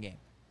passing game.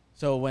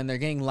 So when they're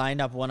getting lined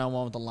up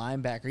one-on-one with the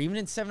linebacker, even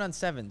in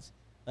 7-on-7s,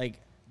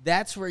 like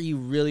that's where you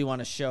really want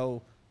to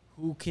show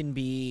who can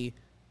be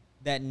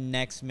that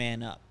next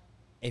man up.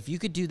 If you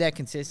could do that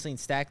consistently and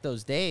stack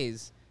those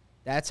days,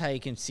 that's how you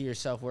can see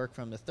yourself work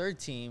from the third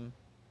team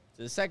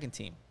to the second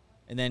team.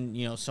 And then,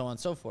 so on and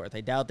so forth.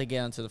 I doubt they get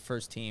onto the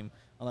first team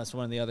unless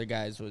one of the other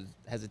guys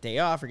has a day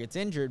off or gets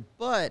injured,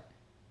 but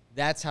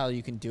that's how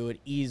you can do it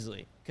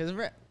easily. Because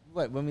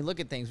when we look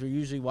at things, we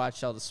usually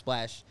watch all the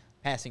splash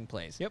passing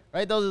plays. Yep.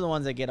 Right? Those are the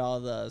ones that get all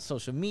the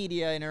social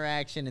media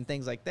interaction and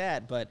things like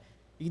that. But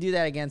you can do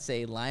that against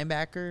a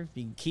linebacker.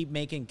 You can keep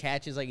making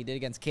catches like you did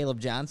against Caleb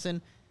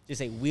Johnson.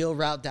 Just a wheel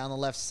route down the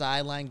left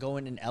sideline,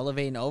 going and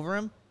elevating over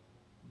him.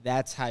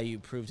 That's how you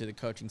prove to the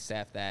coaching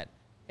staff that,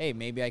 hey,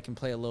 maybe I can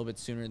play a little bit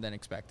sooner than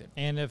expected.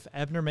 And if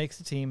Ebner makes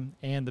the team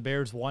and the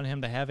Bears want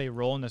him to have a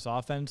role in this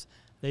offense,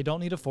 they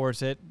don't need to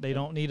force it. They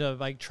don't need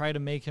to try to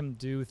make him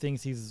do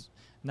things he's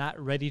not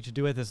ready to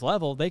do at this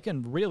level. They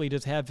can really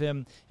just have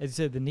him, as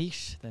you said, the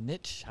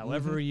niche,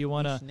 however you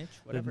want to. Niche,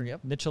 whatever,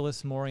 yep.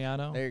 Nicholas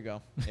Moriano. There you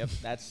go. Yep,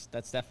 that's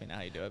definitely not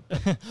how you do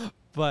it.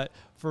 But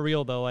for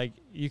real, though,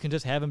 you can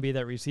just have him be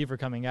that receiver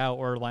coming out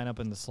or line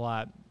up in the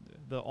slot.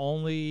 The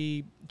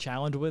only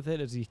challenge with it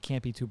is he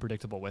can't be too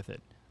predictable with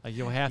it.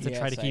 You'll have to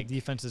try to keep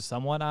defenses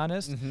somewhat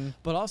honest. Mm-hmm.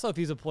 But also, if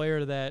he's a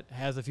player that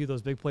has a few of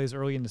those big plays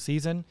early in the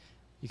season,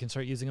 you can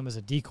start using him as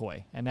a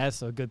decoy, and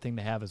that's a good thing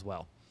to have as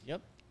well.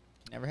 Yep.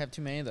 Never have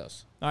too many of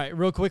those. All right,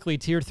 real quickly,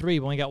 Tier 3.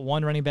 We only got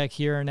one running back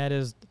here, and that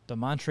is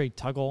DeMontre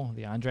Tuggle,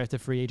 the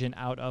undrafted free agent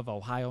out of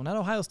Ohio. Not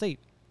Ohio State.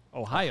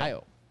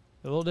 Ohio.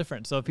 A little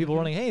different. So if people are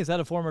wondering, hey, is that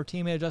a former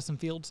teammate of Justin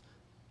Fields?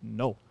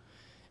 No.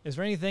 Is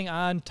there anything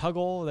on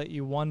Tuggle that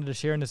you wanted to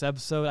share in this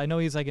episode? I know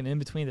he's an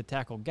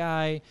in-between-the-tackle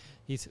guy.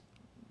 He's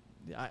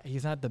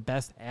not the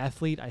best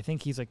athlete. I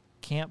think he's a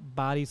camp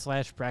body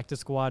 / practice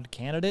squad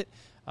candidate.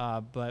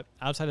 But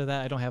outside of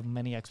that, I don't have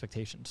many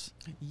expectations.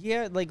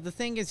 Yeah, the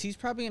thing is, he's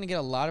probably going to get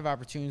a lot of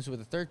opportunities with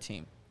the third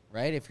team,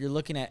 right? If you're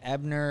looking at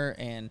Ebner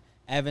and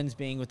Evans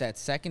being with that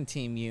second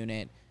team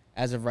unit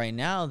as of right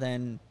now,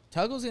 then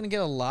Tuggle's going to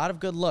get a lot of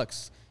good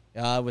looks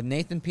with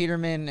Nathan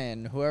Peterman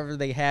and whoever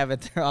they have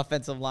at their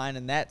offensive line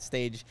in that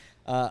stage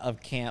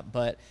of camp.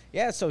 But,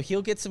 yeah, so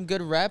he'll get some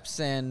good reps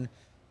and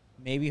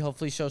maybe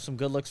hopefully show some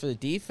good looks for the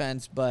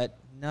defense, but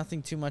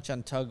nothing too much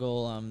on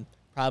Tuggle.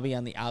 Probably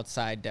on the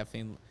outside,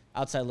 definitely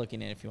outside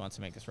looking in if he wants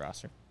to make this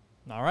roster.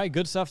 All right,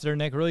 good stuff there,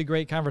 Nick. Really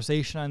great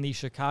conversation on the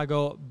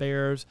Chicago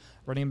Bears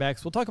running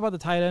backs. We'll talk about the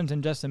tight ends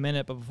in just a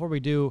minute, but before we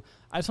do,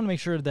 I just want to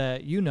make sure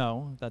that you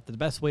know that the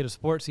best way to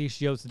support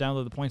CHGO is to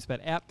download the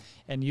PointsBet app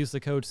and use the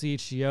code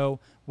CHGO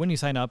when you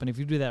sign up. And if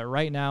you do that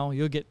right now,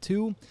 you'll get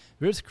 2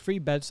 risk-free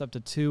bets up to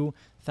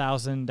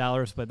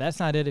 $2,000. But that's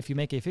not it. If you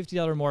make a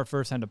 $50 more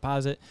first-time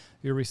deposit,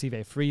 you'll receive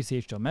a free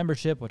CHGO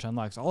membership, which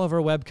unlocks all of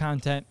our web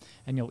content,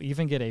 and you'll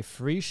even get a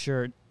free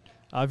shirt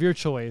of your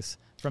choice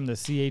from the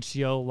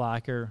CHGO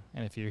locker.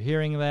 And if you're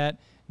hearing that,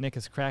 Nick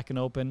is cracking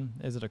open.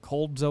 Is it a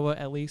cold Zoa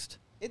at least?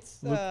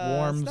 It's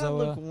lukewarm it's not Zoa?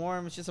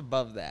 lukewarm. It's just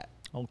above that.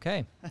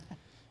 Okay.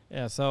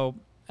 Yeah, so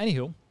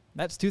anywho,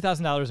 that's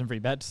 $2,000 in free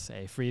bets,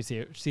 a free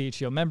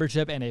CHGO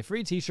membership, and a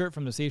free T-shirt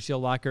from the CHGO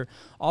locker,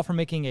 all for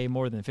making a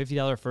more than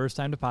 $50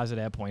 first-time deposit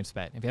at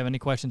PointsBet. If you have any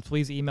questions,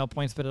 please email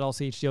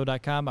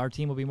pointsbet@allchgo.com. Our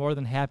team will be more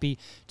than happy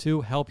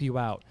to help you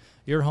out.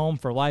 Your home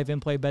for live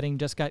in-play betting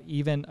just got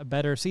even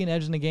better. See an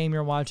edge in the game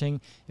you're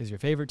watching. Is your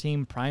favorite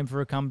team primed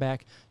for a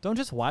comeback? Don't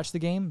just watch the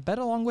game. Bet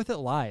along with it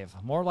live.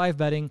 More live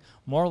betting,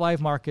 more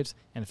live markets,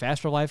 and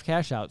faster live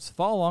cash outs.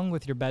 Follow along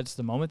with your bets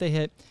the moment they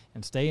hit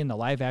and stay in the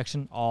live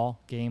action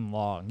all game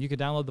long. You can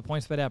download the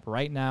PointsBet app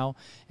right now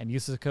and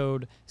use the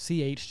code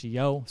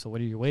CHGO. So what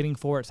are you waiting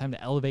for? It's time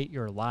to elevate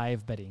your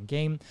live betting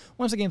game.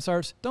 Once the game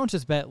starts, don't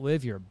just bet.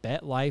 Live your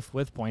bet life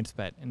with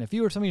PointsBet. And if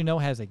you or somebody you know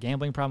has a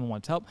gambling problem and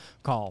wants help,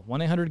 call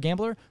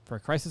 1-800-GAMBLER for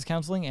crisis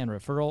counseling and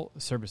referral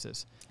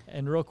services.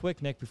 And real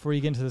quick, Nick, before you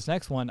get into this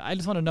next one, I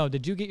just want to know,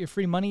 did you get your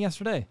free money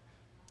yesterday?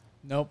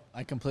 Nope,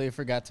 I completely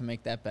forgot to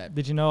make that bet.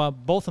 Did you know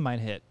both of mine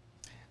hit?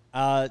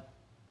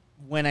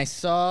 When I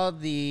saw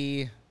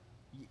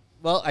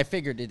I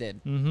figured it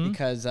did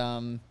because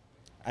I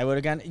would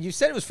have gone. You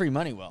said it was free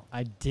money, Will.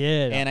 I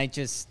did. And I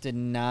just did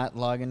not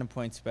log into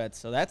PointsBet,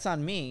 so that's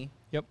on me.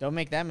 Yep. Don't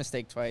make that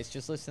mistake twice.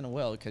 Just listen to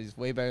Will because he's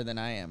way better than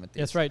I am at this.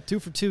 That's right. 2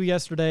 for 2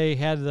 yesterday.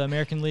 Had the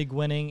American League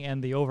winning,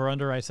 and the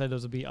over-under, I said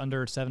those would be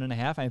under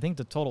 7.5. I think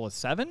the total is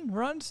 7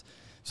 runs.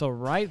 So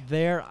right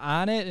there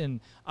on it, and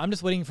I'm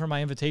just waiting for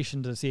my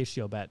invitation to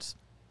CHGO Bets.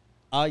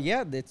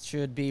 Yeah, it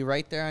should be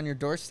right there on your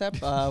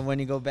doorstep when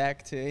you go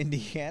back to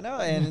Indiana,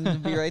 and it'll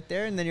be right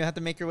there, and then you'll have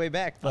to make your way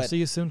back. But I'll see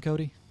you soon,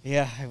 Cody.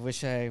 yeah, I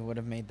wish I would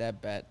have made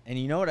that bet. And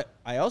you know what?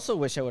 I also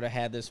wish I would have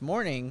had this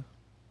morning,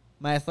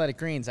 my Athletic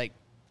Greens.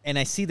 And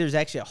I see there's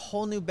actually a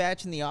whole new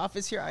batch in the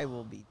office here. I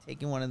will be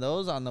taking one of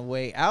those on the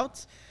way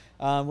out.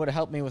 Would have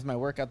helped me with my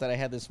workout that I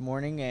had this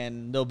morning,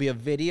 and there'll be a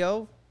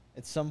video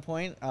at some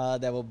point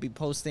that will be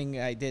posting.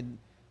 I did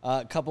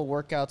a couple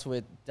workouts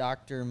with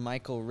Dr.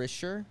 Michael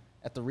Risher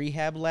at the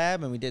rehab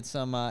lab, and we did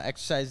some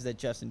exercises that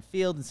Justin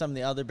Field and some of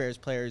the other Bears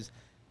players,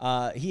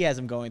 he has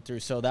them going through.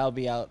 So that'll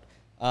be out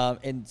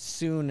and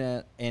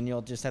soon, and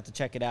you'll just have to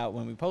check it out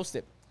when we post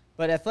it.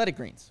 But Athletic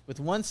Greens. With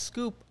 1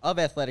 scoop of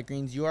Athletic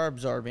Greens, you are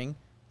absorbing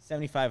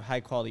 75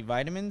 high-quality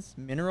vitamins,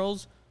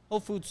 minerals, whole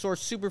food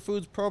source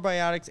superfoods,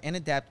 probiotics, and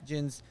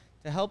adaptogens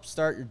to help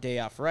start your day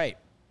off right.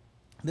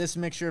 This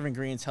mixture of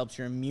ingredients helps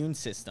your immune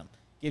system,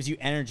 gives you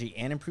energy,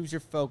 and improves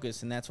your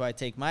focus, and that's why I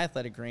take my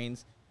Athletic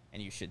Greens,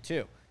 and you should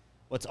too.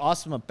 What's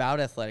awesome about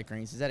Athletic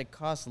Greens is that it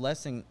costs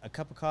less than a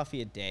cup of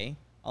coffee a day.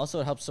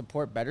 Also, it helps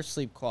support better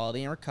sleep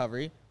quality and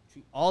recovery, which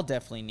we all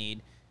definitely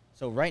need.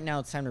 So right now,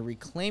 it's time to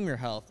reclaim your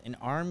health and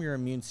arm your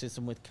immune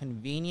system with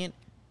convenient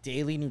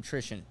daily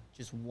nutrition.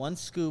 Just 1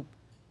 scoop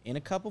in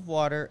a cup of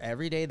water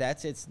every day.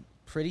 That's it. It's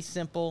pretty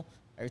simple.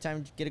 Every time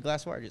you get a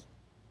glass of water, just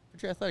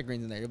put your Athletic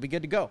Greens in there. You'll be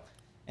good to go.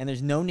 And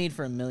there's no need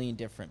for a million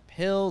different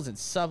pills and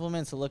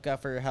supplements to look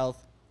out for your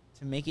health.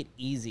 To make it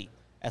easy,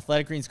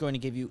 Athletic Greens is going to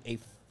give you a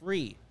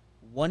free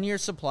 1-year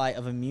supply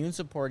of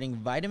immune-supporting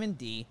vitamin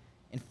D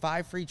and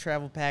 5 free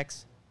travel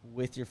packs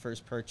with your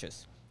first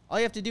purchase. All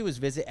you have to do is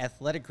visit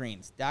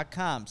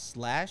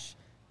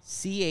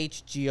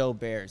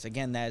athleticgreens.com/CHGOBears.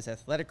 Again, that is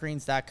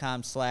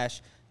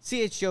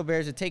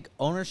athleticgreens.com/CHGOBears to take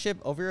ownership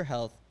over your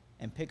health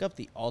and pick up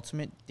the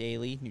ultimate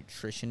daily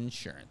nutrition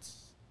insurance.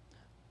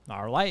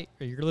 All right.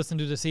 You're listening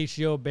to the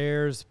CHGO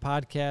Bears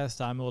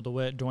podcast. I'm Will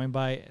DeWitt, joined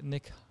by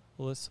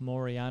Nicholas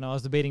Moriano. I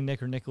was debating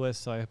Nick or Nicholas,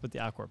 so I put the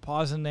awkward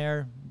pause in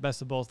there.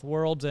 Best of both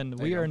worlds. And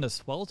we are in the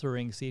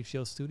sweltering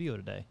CHGO studio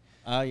today.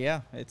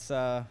 Yeah, it's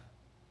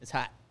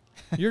hot.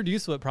 You're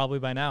used to it probably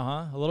by now,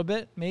 huh? A little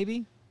bit,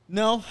 maybe?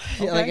 No.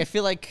 Okay. Like I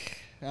feel like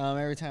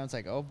every time it's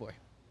like, oh boy,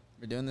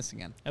 we're doing this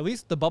again. At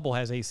least the bubble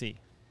has AC.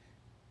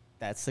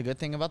 That's the good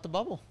thing about the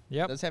bubble.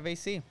 Yep. It does have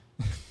AC.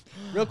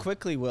 Real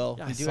quickly, Will,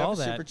 Yeah, we do have a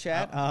super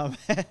chat.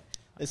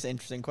 This is an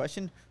interesting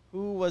question.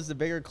 Who was the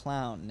bigger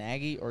clown,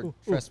 Nagy or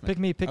Trestman? Pick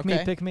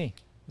me.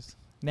 It's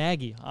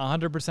Nagy,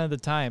 100% of the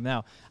time.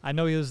 Now, I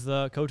know he was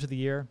the coach of the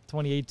year,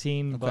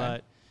 2018,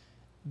 but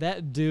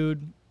that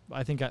dude,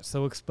 I think, got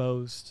so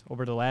exposed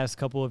over the last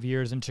couple of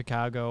years in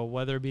Chicago,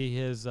 whether it be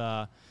his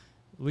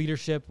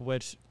leadership,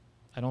 which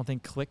I don't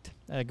think clicked.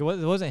 It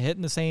wasn't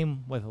hitting the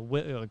same with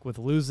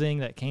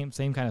losing,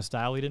 same kind of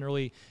style. He didn't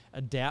really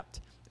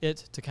adapt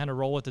it to kind of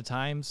roll at the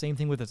time. Same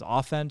thing with his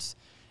offense.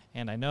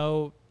 And I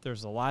know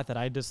there's a lot that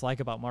I dislike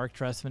about Mark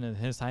Trestman and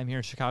his time here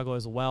in Chicago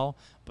as well.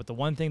 But the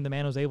one thing the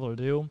man was able to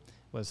do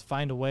was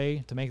find a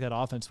way to make that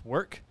offense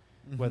work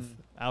with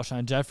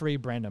Alshon Jeffrey,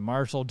 Brandon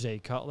Marshall, Jay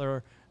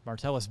Cutler,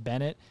 Martellus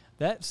Bennett.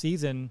 That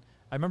season,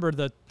 I remember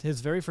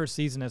his very first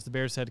season as the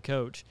Bears head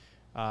coach,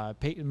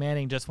 Peyton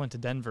Manning just went to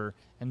Denver,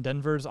 and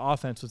Denver's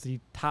offense was the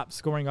top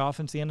scoring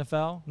offense in the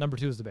NFL. Number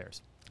 2 is the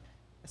Bears.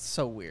 It's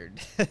so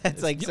weird.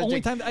 It's like the only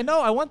time I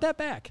know. I want that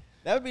back.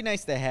 That would be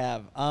nice to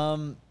have.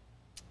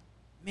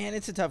 Man,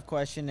 it's a tough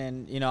question,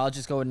 and I'll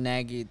just go with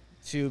Nagy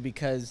too,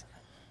 because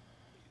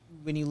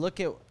when you look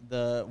at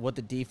what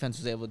the defense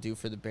was able to do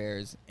for the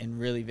Bears and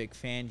really Vic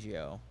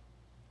Fangio,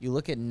 you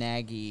look at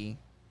Nagy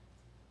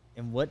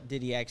and what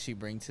did he actually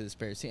bring to this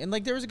Bears team? And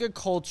there was a good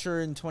culture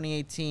in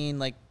 2018,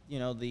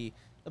 the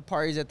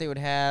parties that they would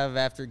have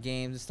after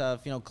games and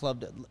stuff,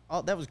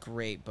 that was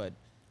great, but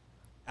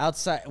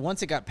outside,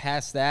 once it got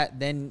past that,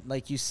 then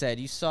like you said,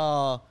 you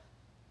saw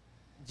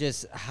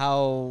just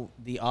how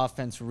the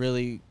offense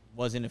really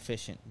wasn't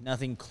efficient.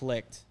 Nothing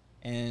clicked.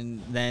 And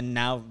then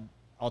now,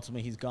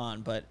 ultimately, he's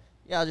gone. But,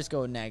 yeah, I'll just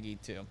go with Nagy,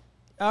 too.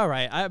 All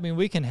right. I mean,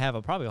 we can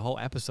have probably a whole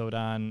episode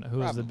on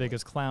who's the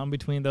biggest clown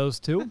between those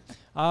two.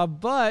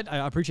 But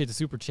I appreciate the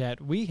super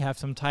chat. We have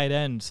some tight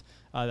ends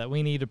that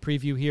we need to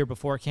preview here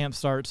before camp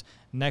starts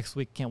next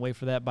week. Can't wait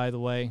for that, by the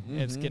way.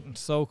 It's getting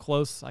so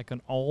close. I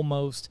can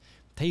almost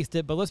taste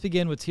it. But let's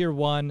begin with Tier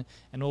 1,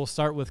 and we'll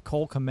start with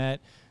Cole Kmet,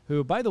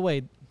 who, by the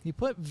way, he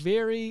put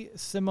very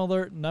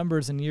similar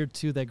numbers in year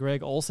 2 that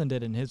Greg Olsen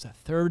did in his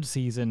 3rd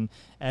season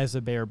as a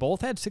Bear.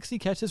 Both had 60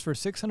 catches for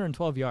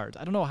 612 yards.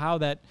 I don't know how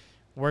that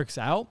works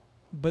out,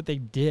 but they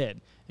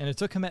did. And it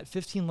took him at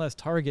 15 less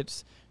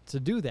targets to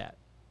do that.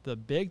 The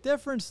big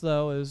difference,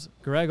 though, is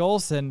Greg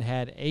Olsen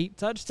had 8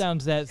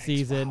 touchdowns that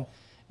season. Wow.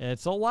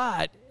 It's a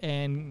lot.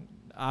 And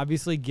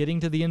obviously getting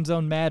to the end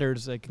zone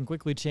matters. It can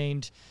quickly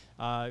change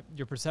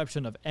your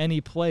perception of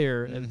any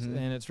player.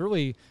 And it's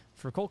really,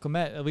 for Cole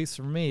Kmet, at least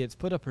for me, it's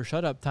put up or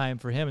shut up time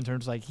for him in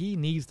terms of like he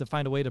needs to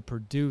find a way to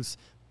produce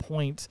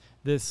points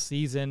this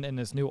season in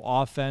this new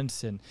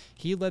offense. And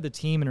he led the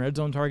team in red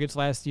zone targets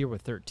last year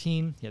with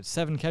 13. He had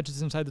 7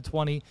 catches inside the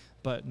 20,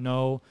 but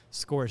no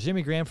scores.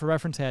 Jimmy Graham, for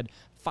reference, had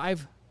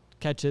 5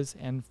 catches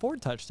and 4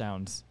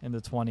 touchdowns in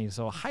the 20,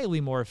 so highly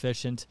more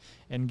efficient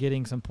in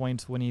getting some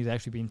points when he's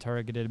actually being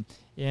targeted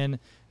in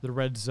the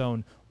red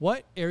zone.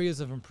 What areas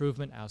of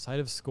improvement outside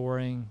of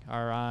scoring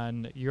are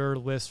on your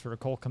list for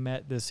Cole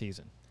Kmet this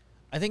season?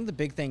 I think the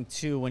big thing,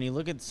 too, when you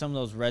look at some of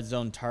those red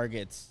zone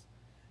targets,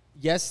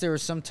 yes, there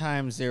was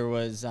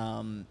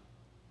a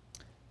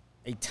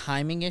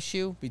timing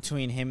issue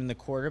between him and the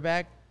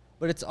quarterback,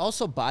 but it's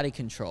also body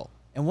control.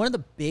 And one of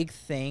the big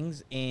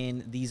things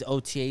in these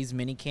OTAs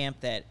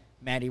minicamp that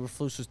Matt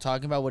Eberflus was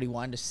talking about, what he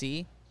wanted to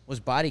see, was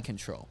body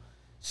control.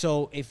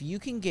 So if you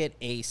can get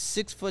a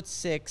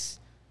 6'6",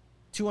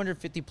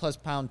 250-plus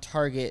pound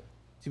target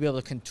to be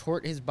able to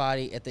contort his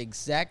body at the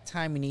exact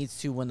time he needs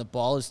to when the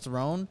ball is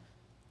thrown,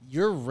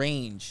 your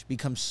range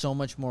becomes so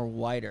much more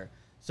wider.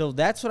 So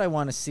that's what I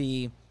want to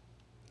see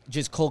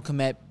just Cole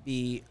Kmet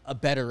be a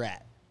better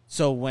at.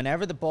 So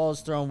whenever the ball is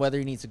thrown, whether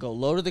he needs to go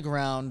low to the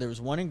ground, there was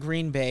one in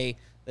Green Bay.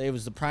 It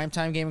was the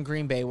primetime game in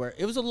Green Bay where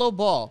it was a low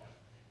ball.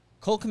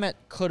 Cole Kmet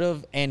could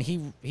have, and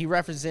he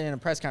referenced it in a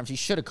press conference, he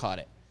should have caught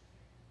it,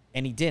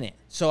 and he didn't.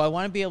 So I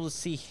want to be able to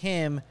see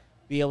him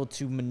be able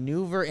to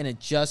maneuver and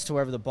adjust to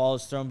wherever the ball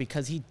is thrown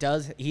because he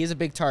is a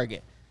big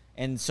target.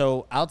 And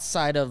so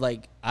outside of,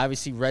 like,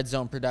 obviously red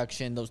zone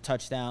production, those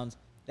touchdowns,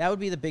 that would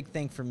be the big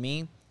thing for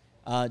me,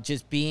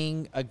 just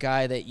being a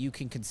guy that you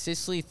can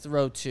consistently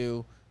throw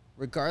to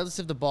regardless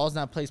if the ball's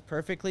not placed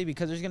perfectly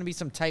because there's going to be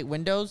some tight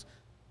windows,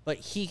 but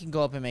he can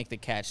go up and make the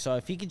catch. So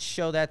if he could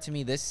show that to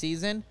me this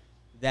season,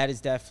 that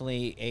is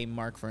definitely a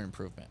mark for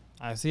improvement.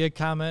 I see a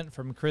comment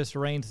from Chris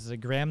Raines. It says,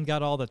 Graham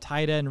got all the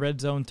tight end red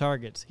zone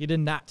targets. He did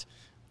not.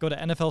 Go to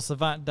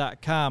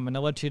NFLsavant.com, and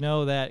I'll let you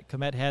know that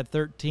Kmet had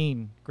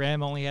 13.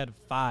 Graham only had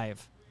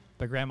 5,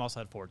 but Graham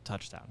also had 4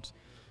 touchdowns.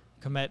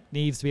 Kmet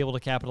needs to be able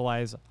to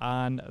capitalize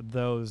on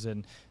those.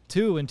 And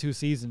 2 in 2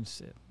 seasons,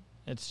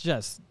 it's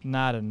just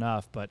not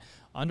enough. But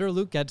under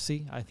Luke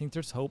Getsy, I think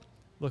there's hope.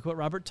 Look what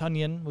Robert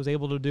Tonyan was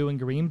able to do in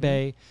Green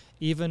Bay.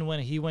 Even when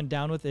he went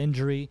down with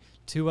injury,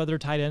 2 other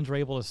tight ends were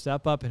able to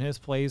step up in his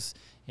place.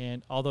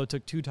 And although it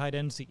took 2 tight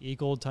ends to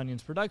equal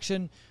Tonyan's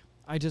production,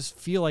 I just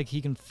feel like he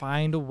can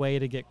find a way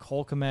to get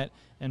Cole Kmet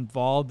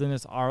involved in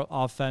this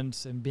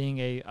offense and being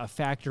a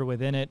factor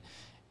within it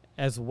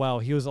as well.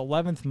 He was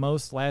 11th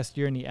most last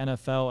year in the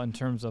NFL in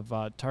terms of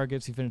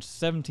targets. He finished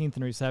 17th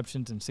in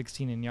receptions and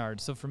 16 in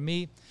yards. So for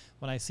me,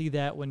 when I see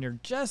that, when you're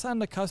just on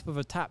the cusp of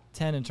a top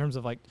 10 in terms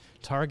of like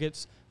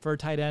targets for a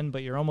tight end,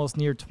 but you're almost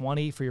near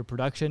 20 for your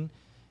production,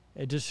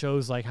 it just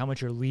shows like how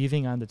much you're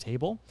leaving on the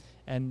table.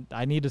 And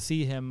I need to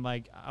see him,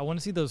 like, I want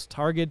to see those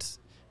targets,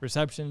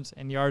 receptions,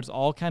 and yards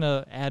all kind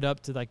of add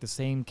up to like the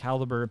same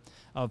caliber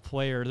of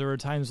player. There were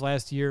times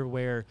last year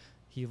where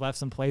he left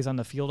some plays on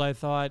the field, I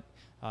thought,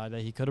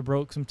 that he could have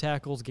broke some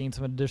tackles, gained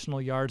some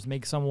additional yards,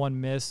 make someone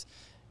miss.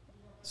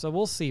 So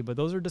we'll see, but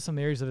those are just some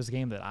areas of his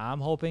game that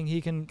I'm hoping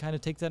he can kind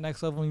of take that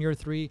next level in year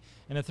 3.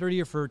 And a third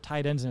year for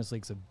tight ends in this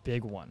league is a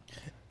big one.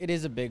 It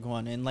is a big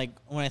one. And, like,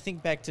 when I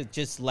think back to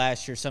just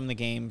last year, some of the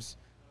games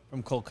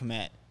from Cole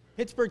Kmet,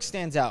 Pittsburgh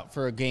stands out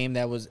for a game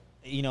that was,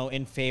 you know,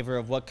 in favor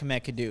of what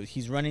Kmet could do.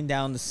 He's running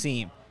down the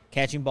seam,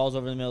 catching balls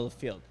over the middle of the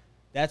field.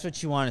 That's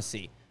what you want to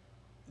see.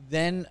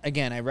 Then,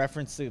 again, I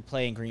referenced the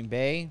play in Green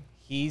Bay.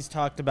 He's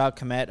talked about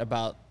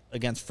Kmet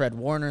against Fred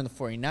Warner and the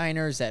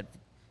 49ers,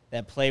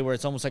 that play where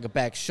it's almost like a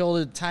back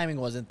shoulder. The timing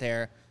wasn't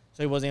there,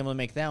 so he wasn't able to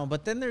make that one.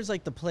 But then there's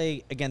like the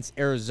play against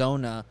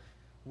Arizona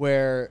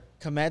where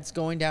Kmet's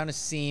going down a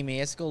seam. He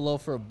has to go low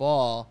for a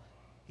ball.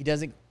 He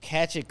doesn't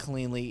catch it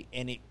cleanly,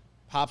 and it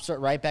pops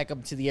right back up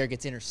into the air,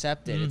 gets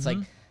intercepted. It's like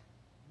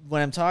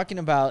when I'm talking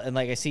about, and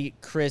like I see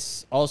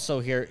Chris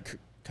also here,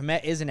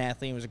 Kmet is an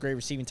athlete and was a great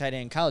receiving tight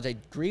end in college. I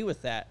agree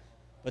with that.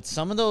 But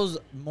some of those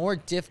more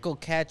difficult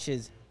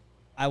catches,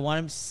 I want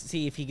him to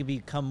see if he can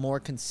become more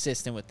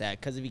consistent with that.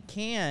 Because if he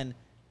can,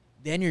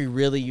 then you're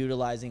really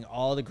utilizing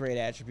all the great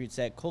attributes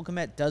that Cole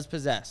Kmet does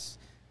possess.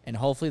 And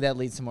hopefully that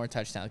leads to more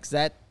touchdowns.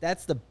 Because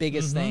that's the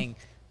biggest thing.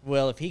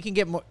 Well, if he can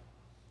get more,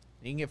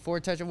 he can get 4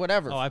 touchdowns,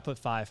 whatever. Oh, I put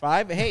 5.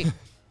 5? Hey,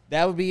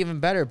 that would be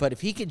even better. But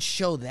if he can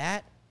show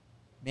that,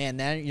 man,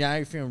 now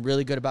you're feeling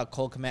really good about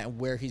Cole Kmet and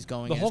where he's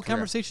going. The whole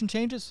conversation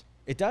changes?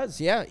 It does,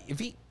 yeah.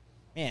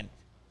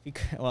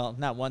 Well,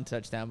 not 1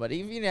 touchdown, but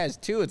even if he has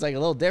 2, it's like a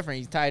little different.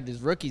 He's tied his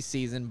rookie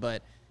season,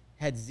 but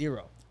had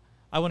 0.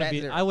 I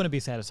wouldn't be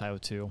satisfied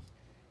with 2.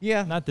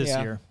 Yeah, not this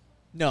year.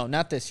 No,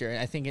 not this year.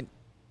 I think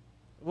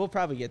we'll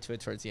probably get to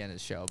it towards the end of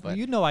the show. But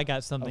you know, I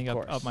got something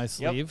up my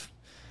sleeve. Yep.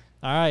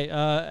 All right,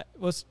 that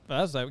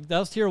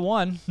was tier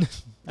 1.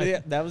 Yeah,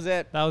 that was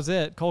it. That was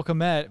it. Cole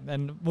Kmet,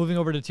 and moving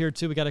over to tier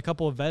 2, we got a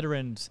couple of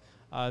veterans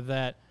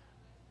that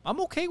I'm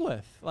okay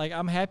with. Like,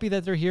 I'm happy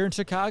that they're here in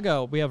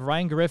Chicago. We have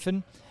Ryan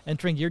Griffin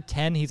entering year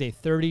 10. He's a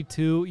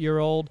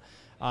 32-year-old.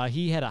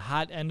 He had a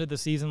hot end of the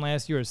season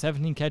last year with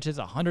 17 catches,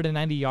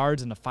 190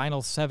 yards in the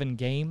final 7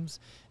 games.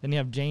 Then you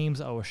have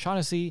James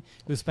O'Shaughnessy,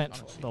 who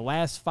spent the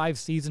last 5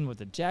 seasons with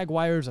the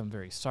Jaguars. I'm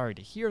very sorry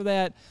to hear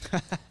that.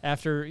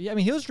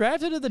 He was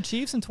drafted to the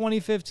Chiefs in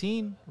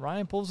 2015.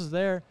 Ryan Poles is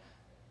there.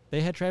 They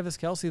had Travis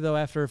Kelce, though,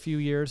 after a few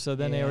years, so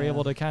then they were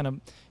able to kind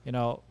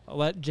of,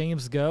 let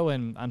James go,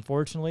 and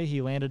unfortunately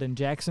he landed in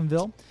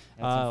Jacksonville.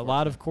 A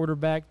lot of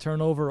quarterback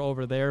turnover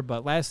over there,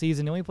 but last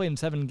season he only played in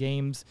 7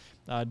 games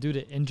due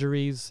to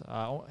injuries.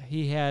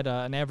 He had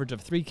an average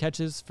of 3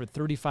 catches for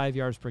 35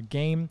 yards per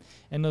game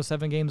in those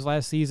 7 games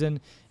last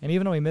season, and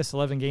even though he missed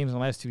 11 games in the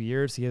last 2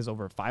 years, he has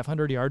over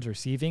 500 yards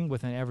receiving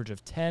with an average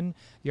of 10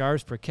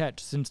 yards per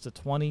catch since the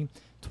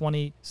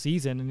 2020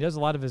 season, and he does a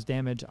lot of his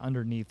damage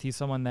underneath. He's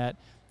someone that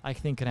I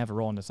think can have a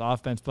role in this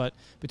offense. But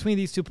between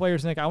these two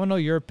players, Nick, I want to know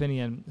your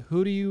opinion.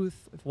 Who do you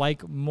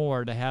like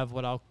more to have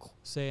what I'll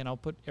say, and I'll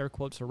put air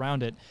quotes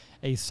around it,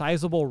 a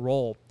sizable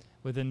role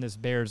within this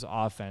Bears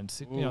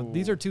offense?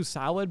 These are 2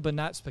 solid but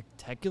not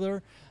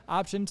spectacular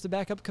options to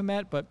back up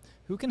Kmet, but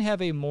who can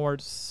have a more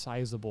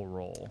sizable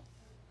role?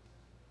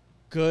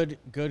 Good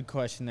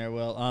question there,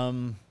 Will.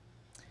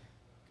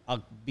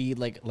 I'll be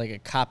like a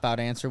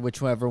cop-out answer,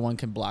 whichever one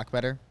can block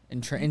better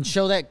and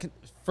show that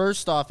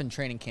first off in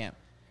training camp.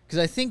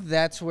 Because I think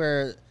that's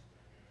where,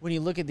 when you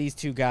look at these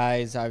 2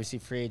 guys, obviously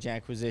free agent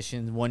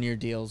acquisitions, 1-year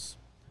deals,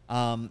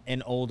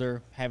 and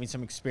older, having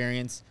some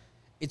experience,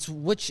 it's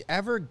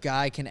whichever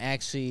guy can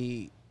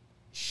actually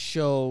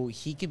show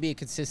he can be a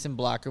consistent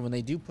blocker when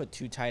they do put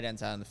 2 tight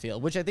ends out on the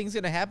field, which I think is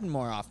going to happen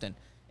more often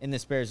in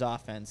this Bears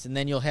offense. And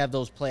then you'll have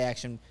those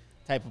play-action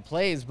type of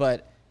plays,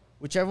 but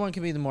whichever one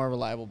can be the more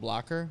reliable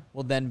blocker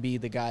will then be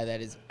the guy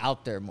that is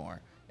out there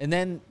more. And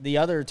then the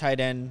other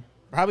tight end,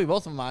 probably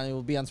both of them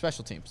will be on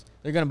special teams.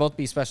 They're going to both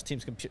be special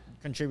teams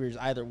contributors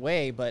either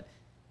way, but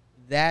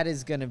that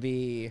is going to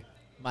be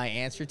my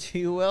answer to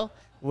you, Will,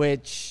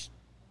 which,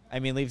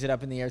 leaves it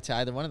up in the air to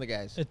either one of the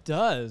guys. It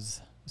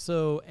does.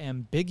 So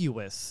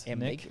ambiguous,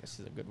 Ambiguous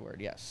Nick. is a good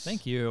word, yes.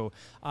 Thank you.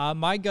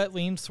 My gut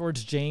leans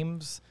towards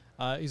James.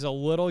 He's a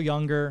little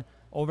younger.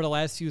 Over the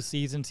last few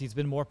seasons, he's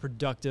been more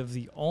productive.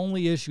 The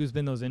only issue has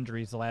been those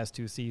injuries the last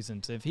 2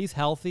 seasons. If he's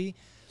healthy,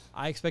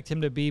 I expect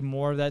him to be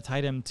more of that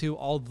tight end too,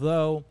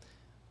 although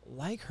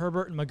like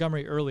Herbert and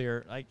Montgomery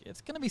earlier, it's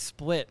going to be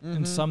split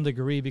in some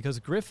degree because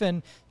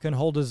Griffin can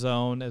hold his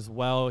own as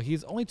well.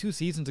 He's only 2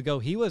 seasons ago.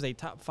 He was a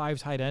top 5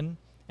 tight end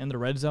in the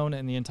red zone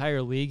in the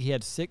entire league. He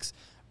had 6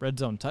 red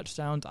zone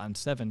touchdowns on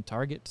 7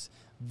 targets.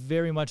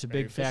 Very much a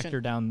big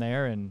factor down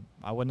there, and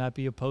I would not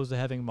be opposed to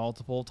having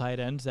multiple tight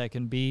ends that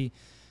can be,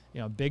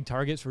 big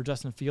targets for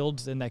Justin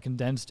Fields in that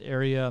condensed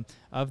area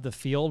of the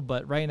field.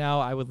 But right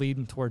now, I would lead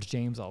him towards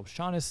James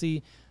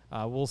O'Shaughnessy.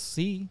 We'll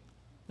see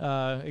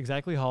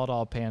exactly how it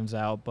all pans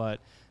out, but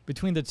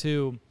between the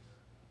 2,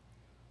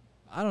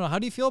 I don't know. How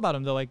do you feel about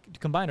them though?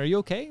 Combined, are you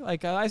okay?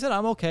 I said,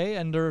 I'm okay,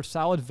 and they're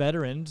solid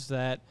veterans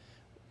that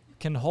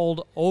can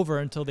hold over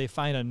until they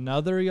find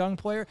another young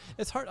player.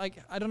 It's hard.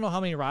 I don't know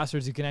how many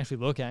rosters you can actually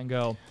look at and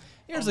go,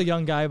 here's a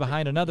young guy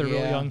behind another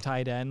really young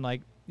tight end.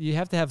 You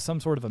have to have some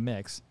sort of a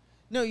mix.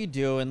 No, you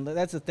do, and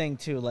that's the thing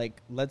too.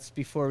 Let's,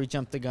 before we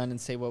jump the gun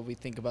and say what we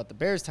think about the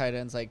Bears tight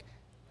ends,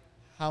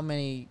 how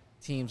many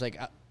teams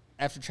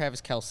after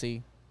Travis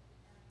Kelce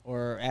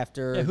or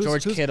after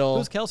George Kittle.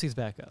 Who's Kelsey's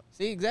backup?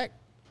 See, exact.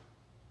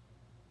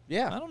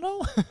 Yeah. I don't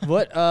know.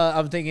 What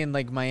I'm thinking,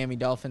 Miami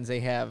Dolphins,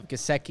 they have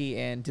Gesicki,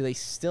 and do they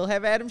still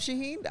have Adam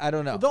Shaheen? I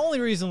don't know. Well, the only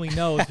reason we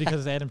know is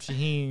because of Adam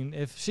Shaheen.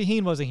 If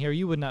Shaheen wasn't here,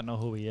 you would not know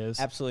who he is.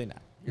 Absolutely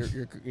not.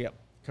 You're yep,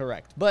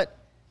 correct. But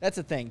that's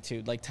the thing,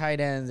 too. Tight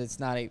ends,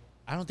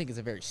 I don't think it's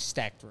a very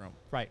stacked room.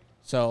 Right.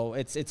 So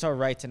it's all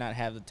right to not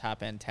have the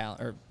top-end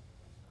talent or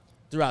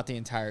throughout the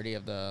entirety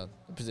of the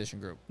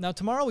position group. Now,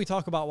 tomorrow we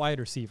talk about wide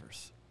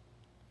receivers.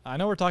 I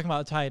know we're talking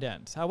about tight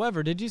ends.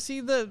 However, did you see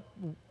the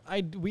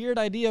weird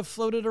idea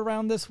floated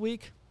around this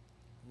week?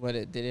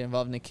 Did it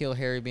involve N'Keal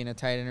Harry being a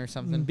tight end or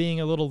something?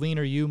 Being a little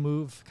leaner you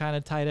move kind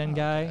of tight end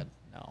guy? God.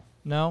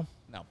 No?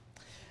 No.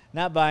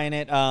 Not buying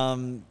it. I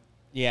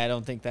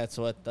don't think that's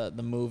what the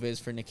move is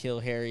for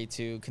N'Keal Harry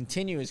to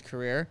continue his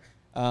career.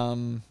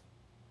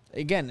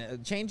 Again, a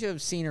change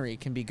of scenery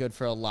can be good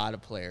for a lot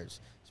of players,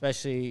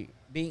 especially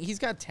he's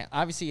got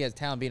obviously he has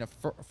talent being a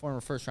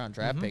former first-round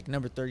draft pick,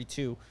 number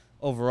 32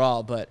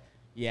 overall. But,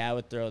 I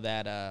would throw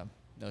that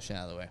notion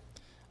out of the way.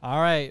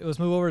 All right, let's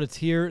move over to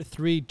Tier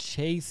 3,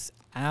 Chase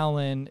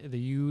Allen,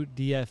 the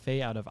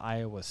UDFA out of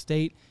Iowa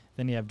State.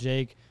 Then you have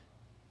Jake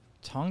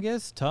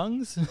Tongues?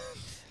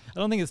 I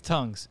don't think it's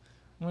Tongues.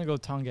 I'm going to go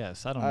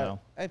Tongues. I don't know.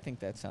 I think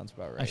that sounds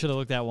about right. I should have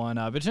looked that one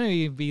up. It shouldn't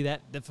even be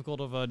that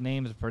difficult of a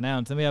name to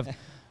pronounce. Then we have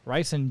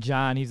Ryson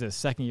John. He's a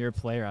second-year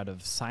player out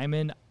of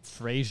Simon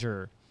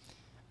Fraser.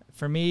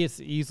 For me, it's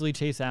easily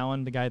Chase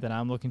Allen, the guy that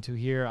I'm looking to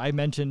here. I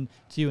mentioned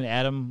to you and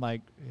Adam,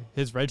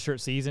 his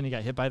redshirt season. He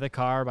got hit by the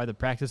car by the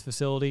practice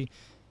facility.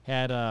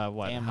 Had, how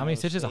many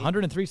stitches?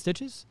 103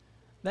 stitches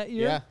that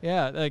year?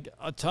 Yeah. Yeah,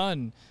 a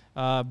ton.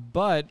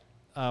 But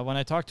when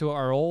I talked to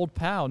our old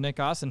pal, Nick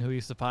Austin, who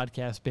used to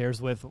podcast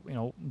Bears with,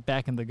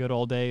 back in the good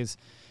old days,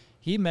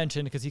 he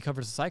mentioned, because he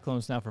covers the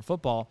Cyclones now for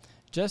football,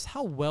 just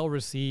how well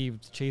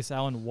received Chase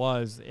Allen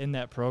was in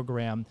that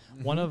program.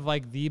 Mm-hmm. One of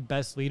the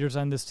best leaders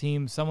on this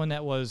team, someone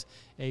that was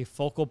a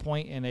focal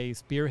point and a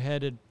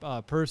spearheaded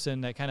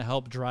person that kind of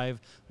helped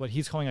drive what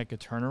he's calling a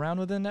turnaround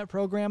within that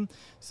program.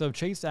 So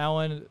Chase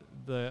Allen,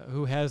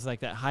 who has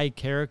that high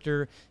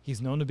character,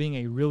 he's known to being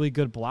a really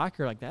good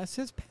blocker. That's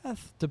his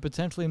path to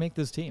potentially make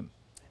this team.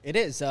 It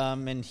is,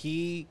 and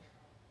he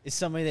is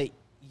somebody that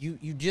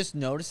you just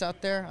notice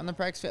out there on the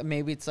practice field.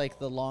 Maybe it's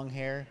the long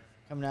hair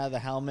coming out of the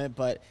helmet,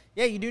 but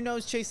yeah, you do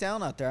notice Chase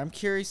Allen out there. I'm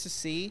curious to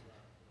see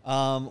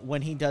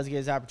when he does get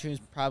his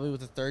opportunities, probably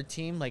with the third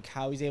team,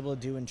 how he's able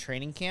to do in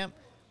training camp.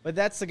 But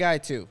that's the guy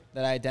too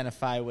that I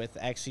identify with,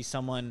 actually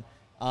someone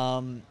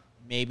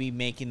maybe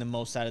making the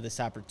most out of this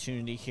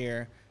opportunity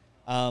here.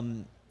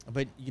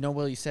 But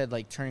Will, you said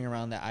turning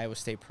around that Iowa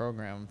State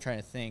program. I'm trying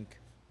to think.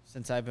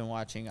 Since I've been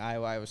watching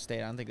Iowa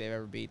State, I don't think they've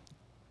ever beat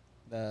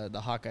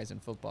the Hawkeyes in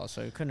football,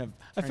 so it couldn't have.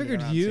 I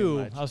figured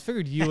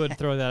you would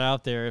throw that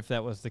out there if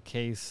that was the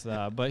case.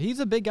 But he's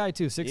a big guy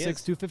too, 6'6",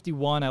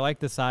 251. I like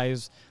the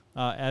size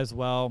as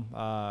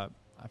well.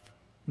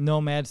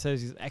 Nomad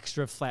says he's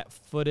extra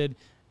flat-footed.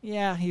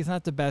 Yeah, he's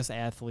not the best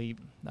athlete.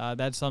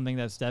 That's something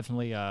that's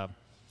definitely an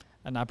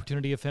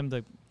opportunity of him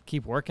to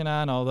keep working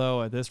on.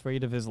 Although at this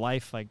rate of his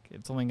life,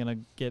 it's only going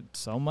to get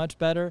so much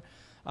better.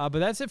 But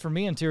that's it for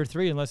me in Tier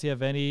 3, unless you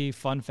have any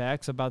fun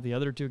facts about the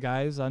other two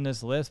guys on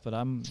this list, but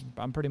I'm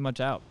pretty much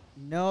out.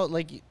 No,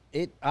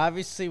 it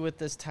obviously with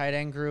this tight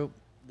end group,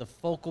 the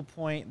focal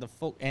point,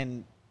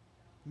 and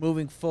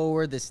moving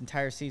forward this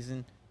entire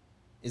season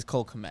is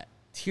Cole Kmet.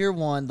 Tier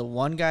 1, the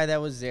one guy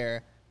that was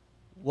there,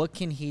 what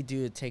can he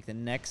do to take the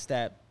next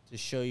step to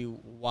show you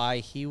why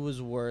he was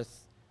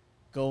worth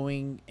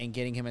going and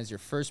getting him as your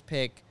first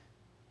pick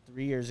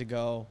 3 years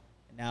ago?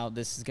 Now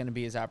this is going to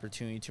be his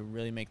opportunity to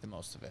really make the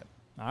most of it.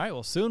 All right,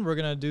 well, soon we're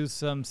going to do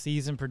some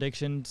season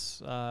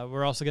predictions.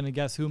 We're also going to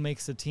guess who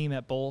makes the team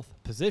at both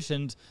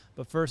positions.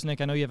 But first,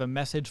 Nick, I know you have a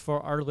message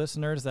for our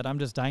listeners that I'm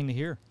just dying to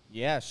hear.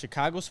 Yeah,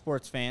 Chicago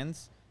sports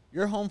fans,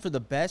 your home for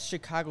the best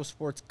Chicago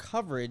sports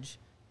coverage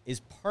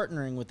is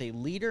partnering with a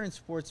leader in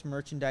sports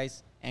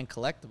merchandise and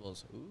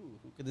collectibles. Ooh,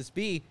 who could this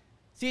be?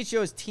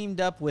 CHGO has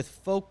teamed up with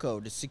FOCO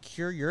to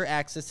secure your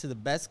access to the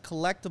best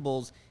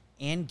collectibles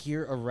and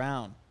gear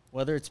around.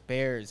 Whether it's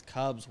Bears,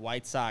 Cubs,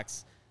 White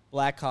Sox,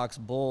 Blackhawks,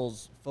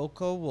 Bulls,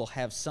 FOCO will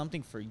have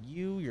something for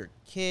you, your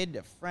kid,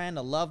 a friend,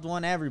 a loved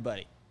one,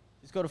 everybody.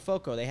 Just go to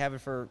FOCO. They have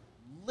it for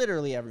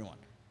literally everyone.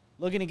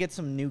 Looking to get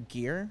some new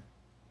gear,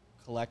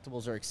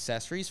 collectibles, or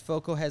accessories?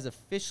 FOCO has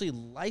officially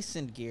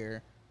licensed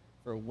gear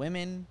for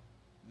women,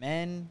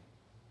 men,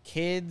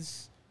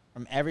 kids,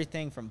 from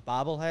everything from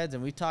bobbleheads,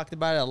 and we've talked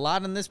about it a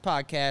lot on this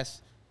podcast,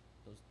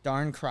 those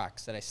darn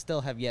Crocs that I still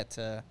have yet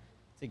to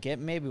get.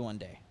 Maybe one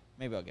day.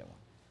 Maybe I'll get one.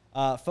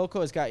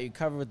 FOCO has got you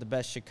covered with the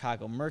best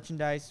Chicago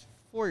merchandise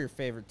for your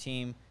favorite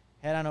team.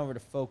 Head on over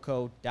to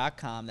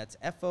FOCO.com. That's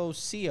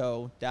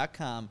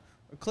FOCO.com.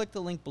 Or click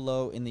the link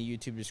below in the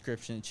YouTube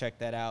description and check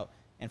that out.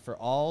 And for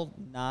all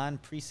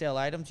non-presale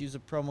items, use the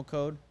promo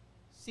code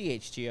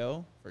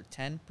CHGO for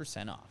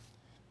 10% off.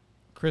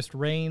 Chris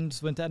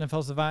Raines went to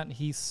NFL Savant.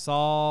 He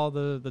saw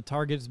the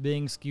targets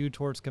being skewed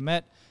towards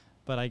Kmet,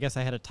 but I guess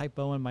I had a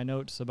typo in my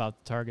notes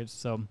about the targets,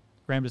 so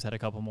Graham just had a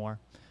couple more.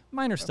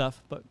 Minor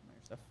stuff, but...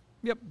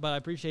 Yep, but I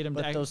appreciate him.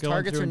 But those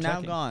targets are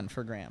now gone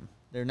for Graham.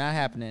 They're not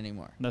happening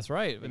anymore. That's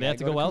right. They have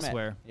to go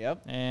elsewhere.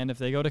 Yep. And if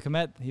they go to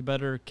Kmet, he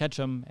better catch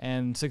them,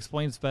 and 6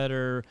 points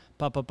better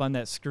pop up on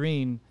that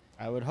screen.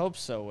 I would hope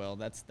so, Will.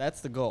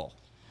 That's the goal.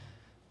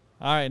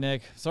 All right,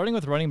 Nick. Starting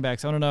with running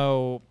backs, I want to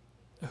know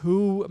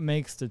who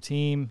makes the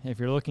team. If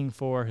you're looking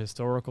for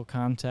historical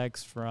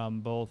context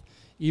from both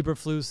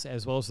Eberflus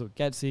as well as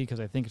Getsy, because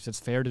I think it's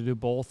just fair to do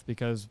both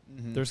because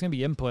there's going to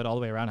be input all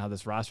the way around how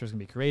this roster is going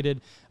to be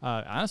created.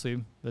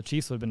 Honestly, the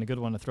Chiefs would have been a good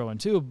one to throw in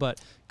too, but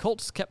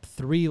Colts kept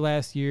 3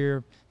 last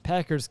year.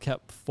 Packers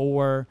kept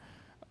 4.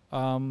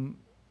 The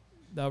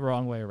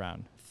wrong way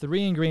around.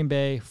 3 in Green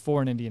Bay,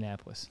 4 in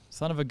Indianapolis.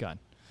 Son of a gun.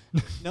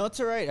 No, it's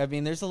all right. I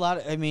mean, there's a lot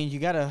of, you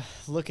got to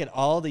look at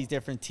all these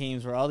different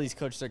teams where all these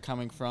coaches are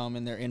coming from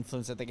and their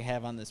influence that they can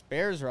have on this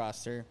Bears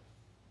roster.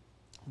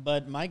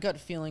 But my gut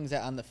feeling is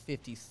that on the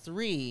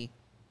 53,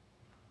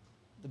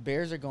 the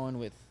Bears are going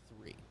with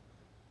 3.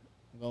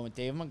 I'm going with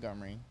Dave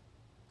Montgomery,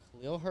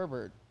 Khalil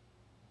Herbert,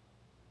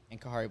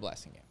 and Kahari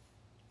Blasingame.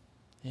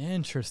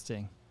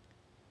 Interesting.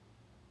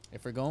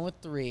 If we're going with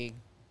 3,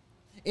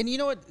 and you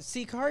know what?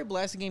 See, Kahari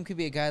Blasingame could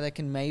be a guy that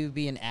can maybe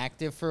be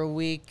inactive for a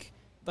week.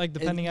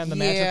 Depending on the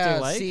matchup they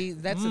like? See,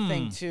 that's the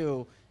thing,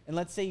 too. And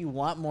let's say you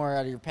want more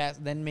out of your pass,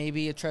 then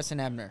maybe a Tresson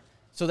Ebner.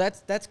 So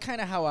that's kind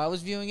of how I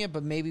was viewing it,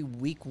 but maybe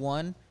week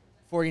 1,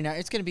 49,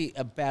 it's going to be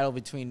a battle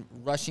between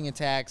rushing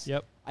attacks.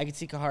 Yep. I could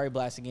see Kahari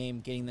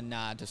Blasingame getting the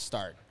nod to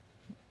start.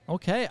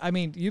 Okay. I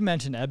mean, you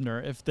mentioned Ebner.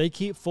 If they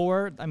keep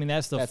 4,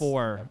 that's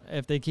 4. Yep.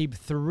 If they keep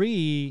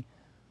 3,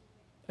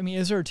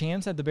 is there a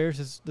chance that the Bears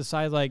just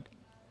decide,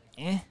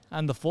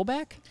 on the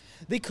fullback?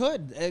 They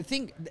could. I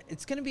think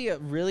it's going to be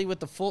really with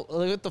the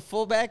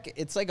fullback.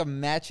 It's like a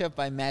matchup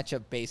by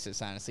matchup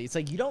basis. Honestly, it's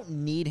like you don't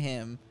need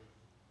him,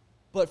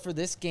 but for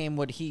this game,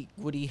 would he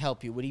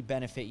help you? Would he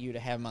benefit you to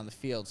have him on the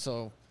field?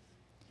 So,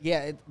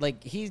 yeah,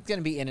 he's going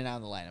to be in and out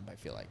of the lineup. I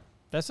feel like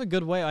that's a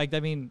good way.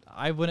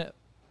 I wouldn't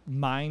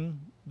mind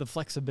the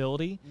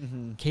flexibility,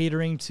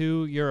 catering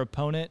to your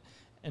opponent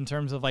in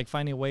terms of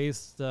finding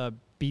ways to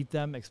beat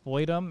them,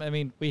 exploit them. I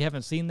mean, we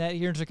haven't seen that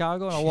here in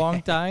Chicago in a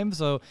long time,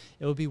 so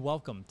it would be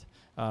welcomed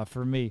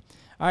for me.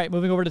 All right,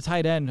 moving over to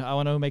tight end. I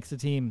want to know who makes the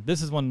team.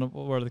 This is one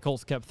where the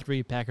Colts kept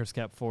 3, Packers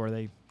kept 4.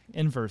 They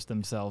inversed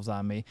themselves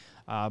on me.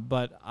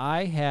 But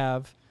I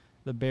have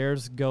the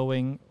Bears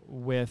going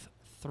with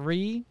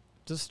 3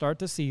 to start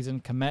the season.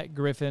 Kmet,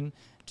 Griffin,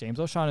 James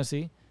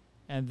O'Shaughnessy,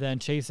 and then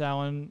Chase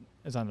Allen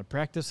is on the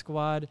practice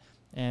squad.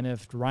 And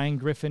if Ryan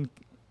Griffin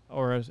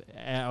or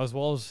as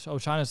well as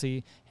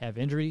O'Shaughnessy have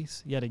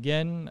injuries yet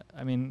again,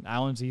 I mean,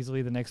 Allen's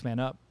easily the next man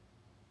up.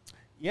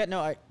 Yeah,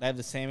 no, I have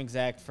the same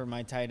exact for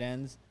my tight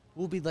ends.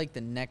 We'll be like the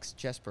next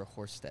Jesper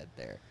Horsted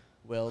there.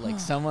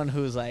 Someone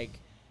who's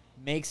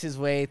makes his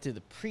way through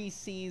the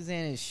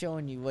preseason, is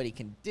showing you what he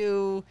can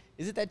do.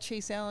 Is it that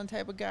Chase Allen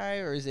type of guy,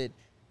 or is it?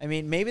 I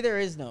mean, maybe there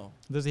is no.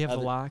 Does he have the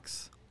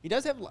locks? He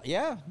does have,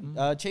 yeah.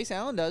 Chase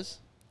Allen does.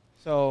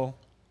 So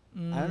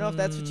I don't know if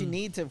that's what you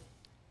need to,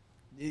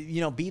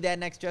 be that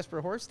next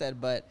Jesper Horsted,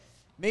 but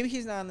maybe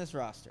he's not on this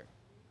roster.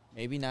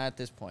 Maybe not at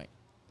this point.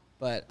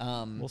 But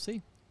we'll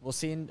see. We'll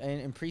see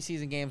in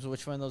preseason games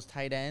which one of those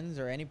tight ends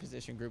or any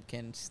position group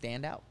can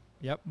stand out.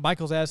 Yep.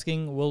 Michael's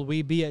asking, will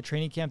we be at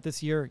training camp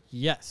this year?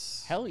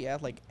 Yes. Hell yeah.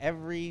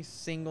 Every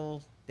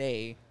single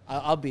day,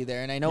 I'll be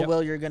there. And I know,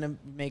 Will, you're going to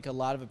make a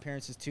lot of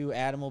appearances too.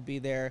 Adam will be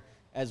there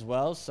as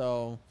well.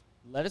 So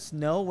let us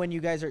know when you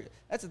guys are.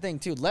 That's the thing,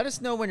 too. Let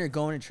us know when you're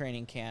going to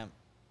training camp.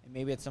 And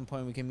maybe at some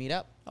point we can meet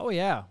up. Oh,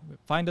 yeah.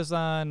 Find us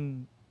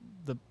on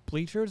the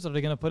bleachers. Are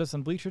they going to put us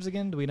on bleachers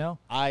again? Do we know?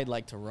 I'd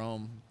like to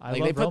roam.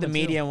 They put the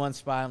media in one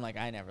spot. I'm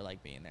I never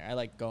like being there. I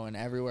like going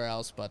everywhere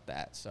else but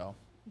that. So,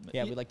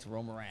 yeah, we like to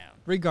roam around.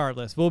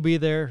 Regardless, we'll be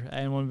there.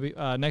 And when we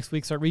next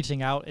week, start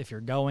reaching out if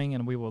you're going.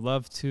 And we would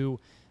love to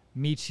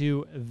meet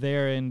you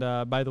there. And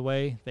by the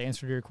way, the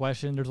answer to your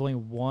question, there's only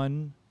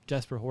one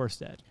Jesper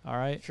Horsted. All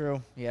right?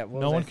 True. Yeah.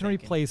 No one can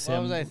replace him.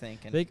 What was I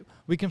thinking?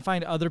 We can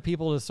find other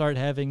people to start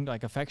having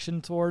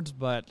affection towards,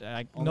 but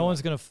no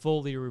one's going to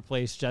fully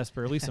replace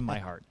Jesper, at least in my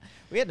heart.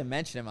 We had to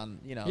mention him on,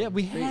 Yeah,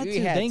 we had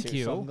to. Thank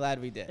you. So I'm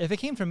glad we did. If it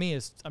came from me,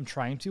 I'm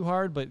trying too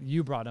hard, but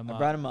you brought him up. I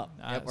brought him up.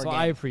 So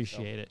I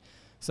appreciate it.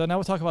 So now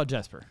we'll talk about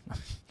Jesper.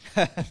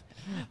 All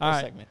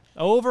right. Segment.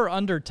 Over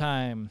under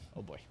time.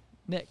 Oh, boy.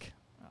 Nick,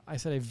 I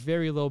set a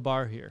very low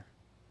bar here.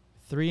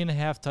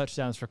 3.5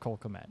 touchdowns for Cole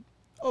Kmet.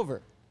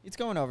 Over. It's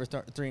going over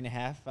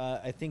 3.5.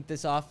 I think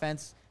this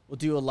offense will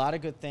do a lot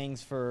of good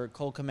things for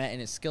Cole Kmet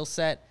and his skill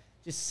set.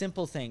 Just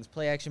simple things,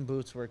 play action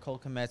boots where Cole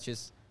Kmet's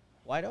just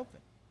wide open.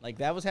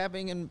 That was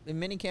happening in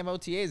minicamp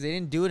OTAs. They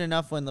didn't do it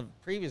enough when the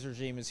previous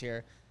regime was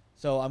here.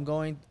 So I'm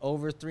going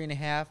over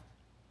 3.5.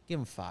 Give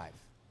him 5.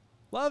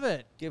 Love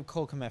it. Give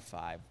Cole Kmet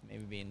 5.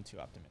 Maybe being too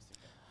optimistic.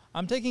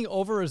 I'm taking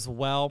over as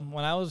well.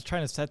 When I was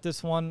trying to set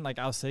this one, I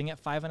was sitting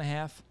at 5.5.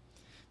 I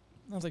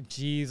was like,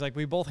 geez,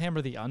 we both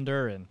hammer the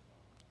under and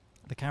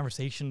the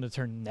conversation to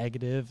turn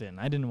negative, and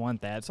I didn't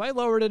want that. So I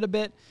lowered it a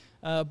bit.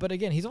 But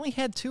again, he's only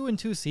had 2 in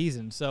 2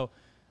 seasons. So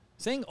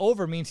saying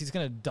over means he's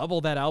going to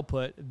double that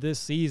output this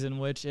season,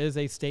 which is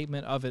a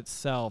statement of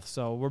itself.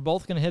 So we're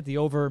both going to hit the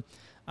over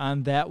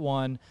on that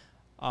one.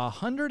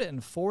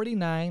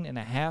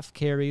 149.5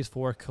 carries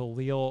for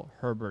Khalil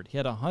Herbert. He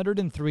had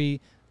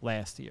 103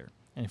 last year.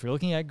 And if you're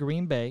looking at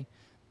Green Bay,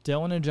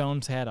 Dillon and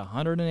Jones had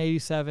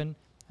 187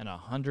 and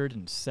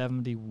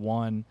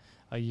 171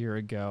 a year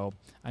ago.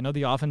 I know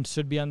the offense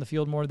should be on the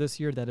field more this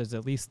year. That is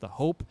at least the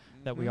hope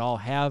that we all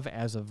have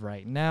as of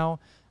right now.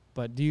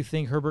 But do you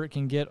think Herbert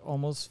can get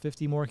almost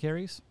 50 more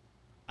carries?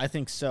 I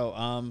think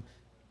so.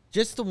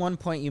 Just the one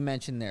point you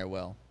mentioned there,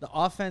 Will. The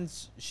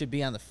offense should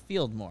be on the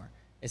field more.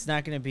 It's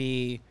not going to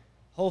be,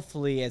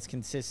 hopefully, as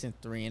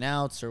consistent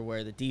 3-and-outs or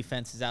where the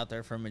defense is out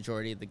there for a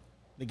majority of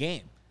the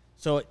game.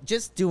 So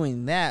just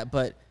doing that,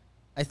 but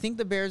I think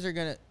the Bears are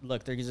going to,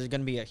 look, there's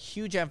going to be a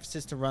huge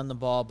emphasis to run the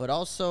ball, but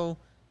also,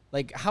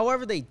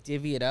 however they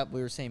divvy it up, we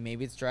were saying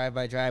maybe it's drive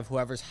by drive,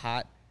 whoever's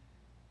hot,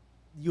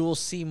 you will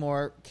see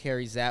more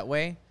carries that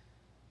way.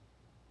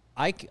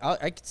 I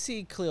could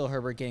see Khalil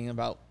Herbert getting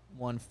about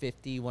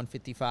 150,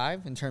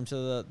 155 in terms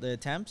of the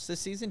attempts this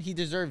season. He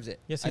deserves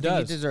it. Yes, he I does.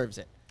 think he deserves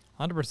it.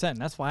 100%.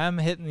 That's why I'm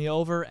hitting the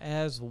over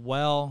as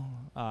well.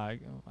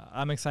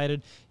 I'm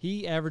excited.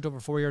 He averaged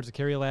over 4 yards a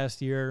carry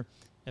last year.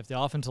 If the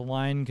offensive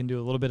line can do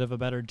a little bit of a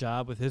better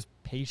job with his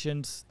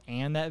patience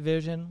and that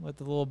vision with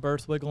the little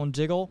burst, wiggle, and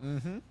jiggle,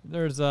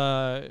 there's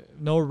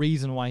no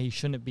reason why he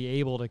shouldn't be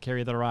able to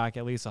carry the rock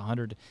at least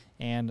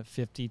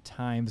 150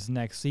 times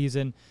next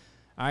season.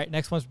 All right,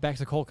 next one's back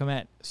to Cole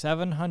Kmet.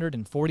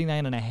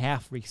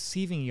 749.5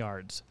 receiving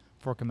yards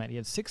for Kmet. He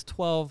had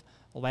 612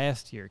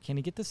 last year. Can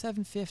he get to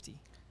 750?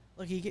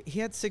 Look, he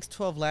had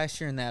 612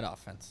 last year in that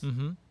offense.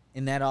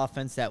 in that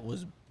offense that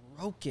was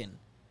broken.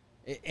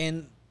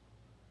 And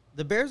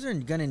the Bears are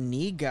going to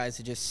need guys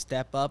to just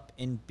step up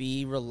and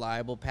be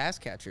reliable pass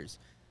catchers.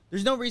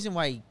 There's no reason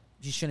why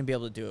you shouldn't be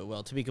able to do it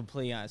well, to be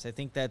completely honest. I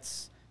think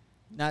that's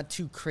not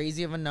too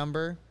crazy of a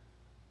number.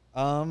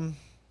 Man,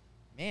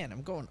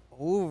 I'm going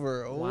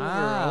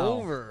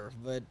over.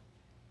 But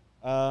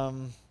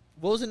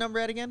what was the number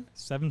at again?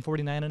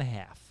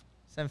 749.5.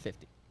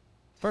 750.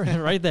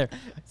 Right there.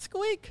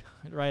 Squeak.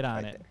 Right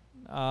on it.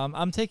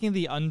 I'm taking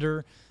the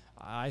under.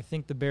 I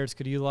think the Bears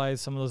could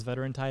utilize some of those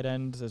veteran tight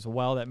ends as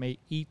well that may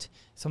eat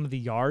some of the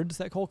yards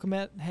that Cole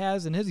Kmet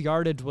has. And his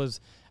yardage was,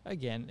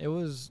 again, it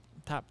was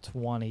top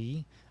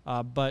 20.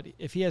 But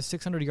if he has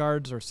 600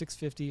 yards or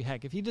 650,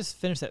 heck, if he just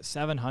finished at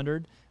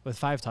 700 with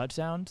 5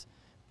 touchdowns,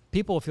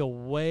 people will feel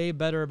way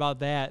better about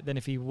that than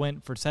if he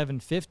went for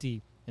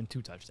 750 and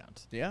 2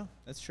 touchdowns. Yeah,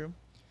 that's true.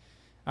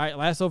 All right,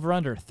 last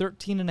over-under,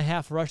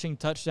 13.5 rushing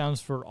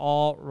touchdowns for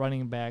all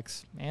running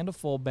backs and a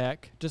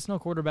fullback. Just no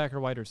quarterback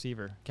or wide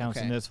receiver counts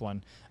in this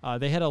one.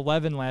 They had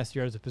 11 last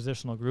year as a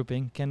positional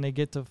grouping. Can they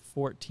get to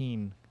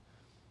 14?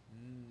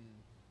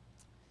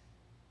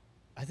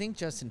 I think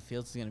Justin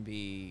Fields is going to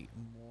be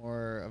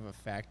more of a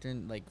factor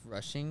in, like,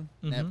 rushing.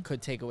 That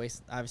could take away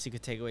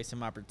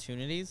some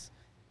opportunities.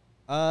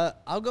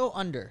 I'll go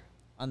under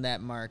on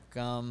that mark.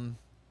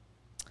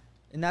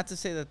 And not to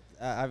say that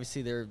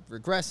obviously they're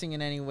regressing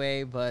in any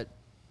way, but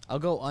I'll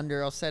go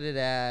under. I'll set it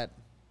at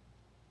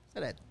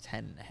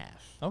 10.5.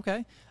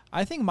 Okay.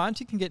 I think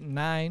Monty can get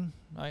 9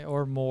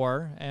 or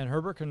more, and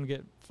Herbert can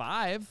get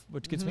 5,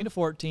 which gets me to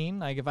 14.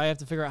 Like, if I have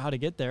to figure out how to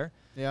get there,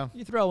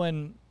 you throw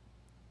in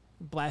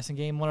blasting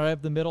game one right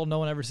up the middle. No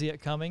one ever see it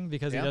coming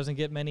because he doesn't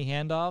get many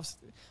handoffs.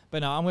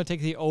 But no, I'm going to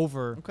take the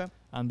over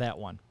on that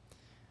one.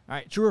 All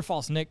right, true or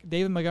false, Nick?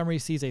 David Montgomery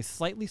sees a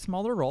slightly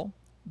smaller role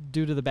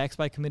due to the backs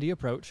by committee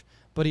approach,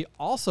 but he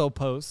also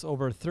posts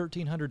over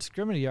 1,300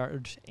 scrimmage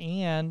yards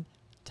and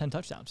 10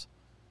 touchdowns.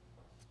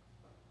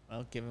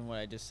 Well, given what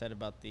I just said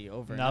about the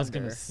over and I was under,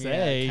 going to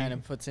say, it kind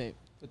of puts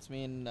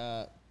me in.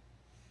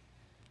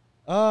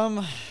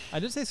 I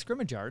did say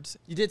scrimmage yards.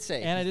 You did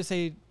say, and I did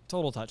say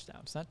total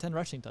touchdowns, not 10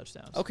 rushing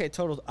touchdowns. Okay,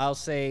 total. I'll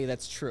say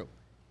that's true.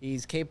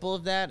 He's capable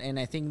of that, and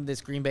I think this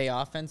Green Bay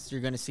offense,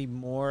 you're going to see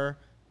more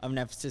of an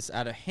emphasis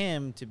out of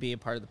him to be a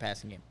part of the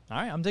passing game. All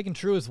right, I'm taking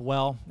true as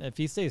well. If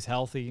he stays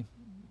healthy,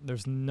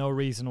 there's no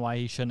reason why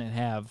he shouldn't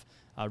have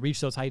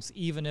reached those heights.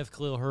 Even if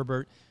Khalil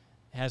Herbert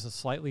has a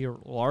slightly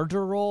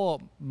larger role,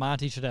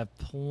 Monty should have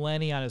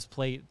plenty on his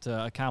plate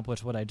to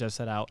accomplish what I just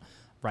set out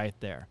right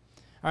there.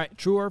 All right,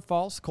 true or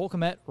false, Cole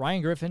Kmet,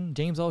 Ryan Griffin,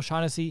 James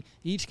O'Shaughnessy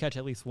each catch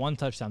at least 1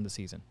 touchdown this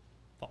season.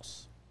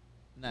 False.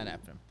 Not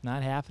happening.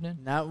 Not happening?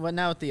 Not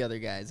with the other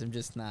guys. I'm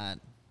just not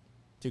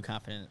too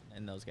confident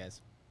in those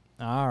guys.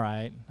 All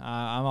right.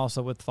 I'm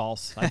also with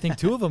false. I think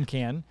 2 of them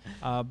can,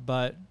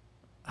 but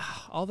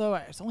although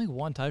it's only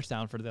 1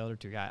 touchdown for the other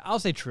 2 guys, I'll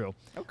say true.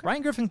 Okay.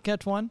 Ryan Griffin can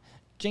catch 1.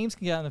 James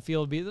can get on the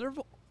field.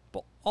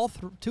 All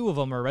 2 of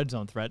them are red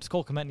zone threats.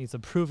 Cole Kmet needs to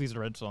prove he's a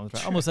red zone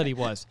threat. I almost said he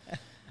was.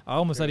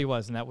 Said he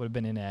was, and that would have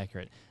been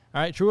inaccurate.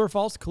 All right, true or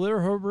false, Khalil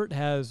Herbert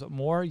has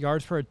more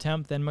yards per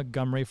attempt than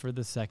Montgomery for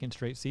the 2nd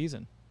straight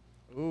season.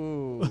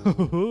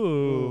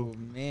 Ooh,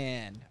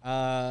 man.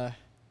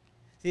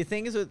 See, the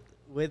thing is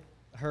with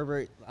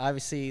Herbert,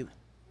 obviously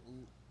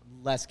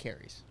less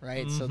carries,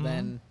 right? So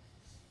then,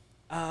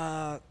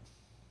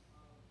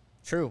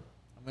 true.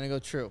 I'm gonna go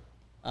true.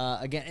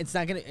 Again,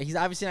 he's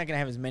obviously not gonna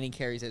have as many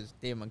carries as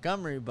David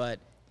Montgomery, but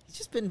he's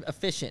just been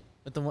efficient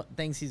with the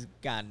things he's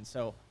gotten.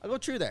 So I'll go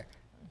true there.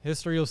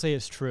 History will say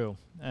it's true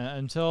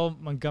until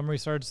Montgomery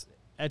starts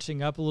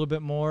etching up a little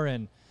bit more.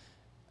 And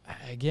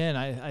again,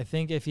 I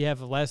think if you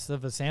have less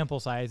of a sample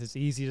size, it's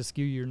easy to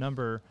skew your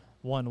number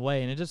one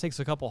way, and it just takes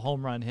a couple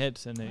home run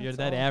hits, and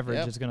that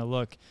average is going to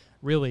look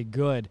really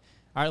good.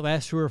 All right,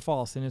 last true or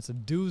false, and it's a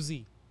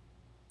doozy.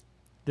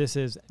 This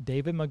is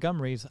David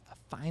Montgomery's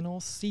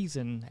final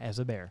season as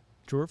a Bear.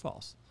 True or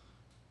false?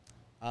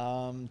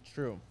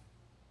 True.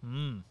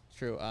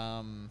 True.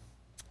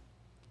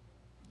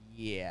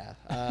 Yeah.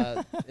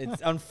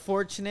 It's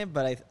unfortunate,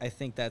 but I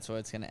think that's what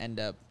it's going to end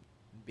up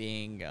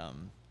being.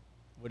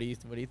 What are you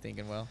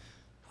thinking, Will?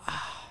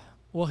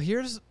 Well,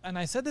 and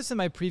I said this in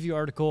my preview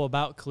article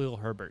about Khalil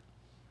Herbert.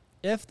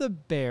 If the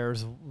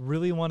Bears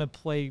really want to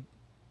play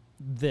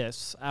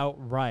this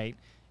outright,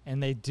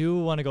 and they do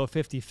want to go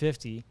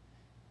 50-50,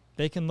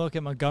 they can look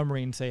at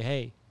Montgomery and say,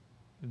 hey,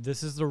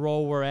 this is the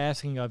role we're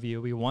asking of you.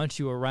 We want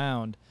you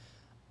around,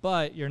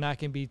 but you're not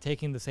going to be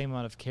taking the same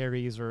amount of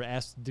carries or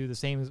asked to do the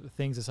same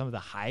things as some of the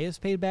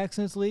highest paid backs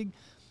in this league.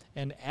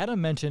 And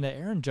Adam mentioned that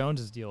Aaron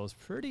Jones' deal is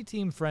pretty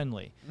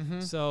team-friendly.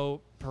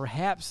 So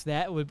perhaps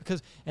that would –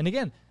 because – and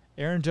again,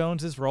 Aaron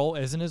Jones' role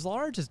isn't as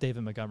large as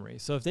David Montgomery.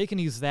 So if they can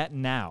use that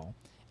now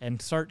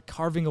and start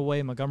carving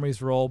away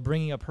Montgomery's role,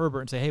 bringing up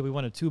Herbert and say, hey, we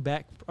want a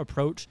 2-back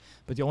approach,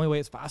 but the only way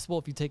it's possible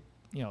if you take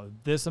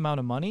this amount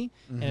of money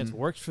and it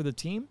works for the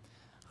team,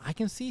 I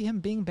can see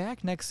him being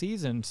back next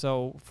season.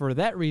 So for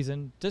that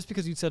reason, just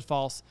because you said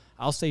false,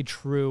 I'll say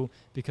true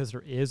because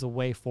there is a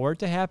way for it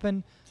to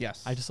happen.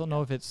 Yes. I just don't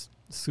know if it's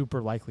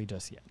super likely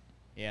just yet.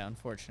 Yeah,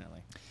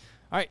 unfortunately.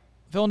 All right,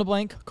 fill in the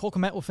blank. Cole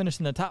Kmet will finish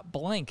in the top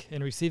blank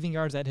in receiving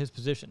yards at his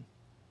position.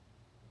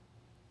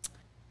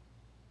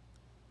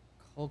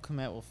 Cole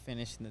Kmet will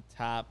finish in the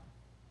top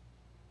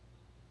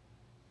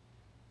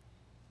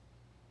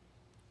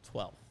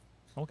 12.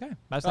 Okay.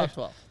 Top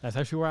 12. That's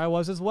actually where I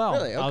was as well.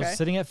 Really? I Okay. was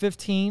sitting at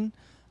 15,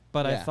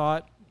 but I Yeah.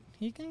 thought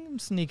he can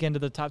sneak into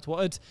the top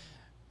 12. It's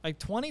like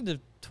 20 to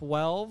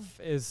 12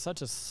 is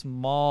such a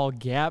small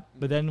gap,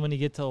 but then when you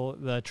get to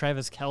the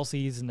Travis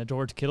Kelce's and the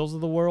George Kittles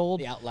of the world,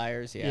 The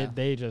outliers, yeah.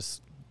 they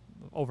just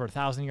over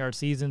 1,000-yard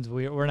seasons.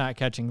 We're not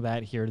catching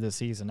that here this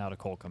season out of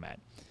Cole Kmet.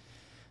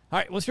 All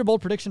right, what's your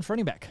bold prediction for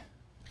running back?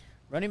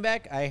 Running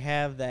back, I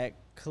have that,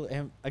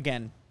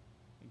 again,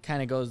 it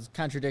kind of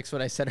contradicts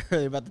what I said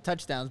earlier about the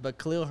touchdowns, but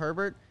Khalil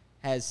Herbert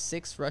has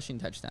 6 rushing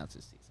touchdowns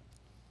this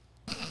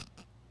season.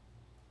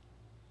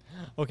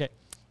 Okay.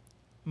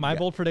 My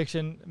bold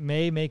prediction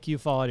may make you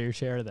fall out of your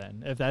chair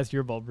then, if that's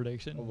your bold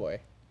prediction. Oh,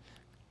 boy.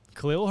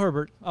 Khalil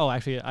Herbert. Oh,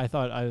 actually, I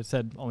thought I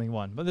said only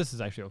one, but this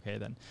is actually okay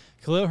then.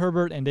 Khalil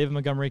Herbert and David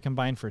Montgomery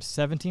combined for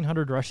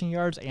 1,700 rushing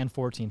yards and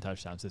 14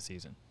 touchdowns this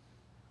season.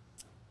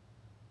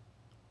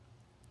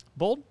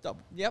 Bold?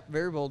 Yep,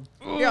 very bold.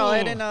 Yeah,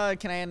 and then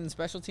can I add in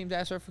special teams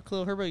after for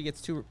Khalil Herbert? He gets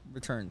 2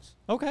 returns.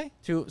 Okay.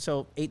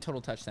 So 8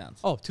 total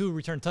touchdowns. Oh, 2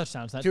 return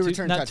touchdowns, not 2 2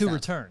 return not 2 touchdowns.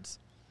 returns.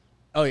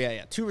 Oh,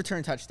 yeah. 2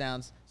 return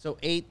touchdowns. So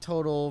 8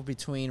 total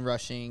between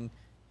rushing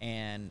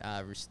and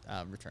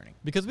returning.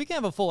 Because we can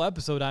have a full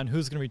episode on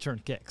who's going to return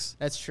kicks.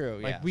 That's true,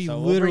 yeah. Like, we so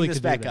literally we'll bring this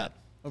could do back that. up.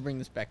 We'll bring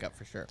this back up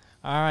for sure.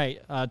 All right,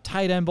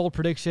 tight end bold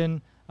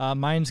prediction.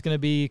 Mine's going to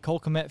be Cole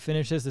Kmet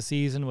finishes the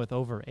season with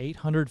over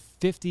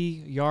 850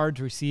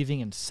 yards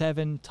receiving and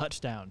 7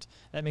 touchdowns.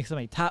 That makes him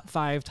a top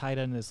 5 tight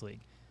end in this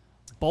league.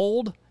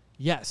 Bold,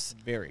 yes.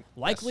 Very.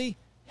 Likely, Yes.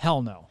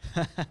 hell no.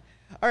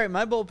 All right,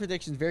 my bold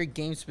prediction is very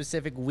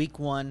game-specific. Week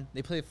 1,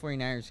 they play the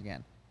 49ers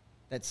again.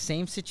 That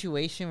same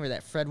situation where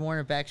that Fred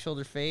Warner back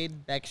shoulder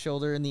fade, back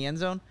shoulder in the end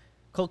zone,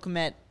 Cole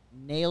Kmet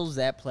nails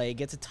that play,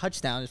 gets a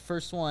touchdown, his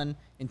first one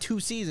in 2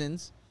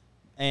 seasons,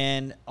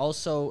 and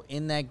also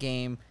in that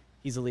game,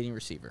 he's a leading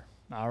receiver.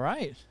 All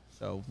right.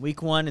 So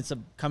week 1, it's a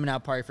coming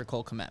out party for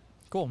Cole Kmet.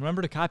 Cool.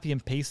 Remember to copy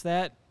and paste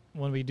that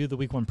when we do the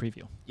week 1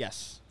 preview.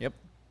 Yes. Yep.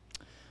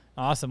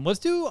 Awesome. Let's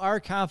do our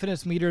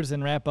confidence meters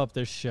and wrap up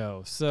this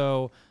show.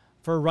 So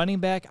for running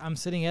back, I'm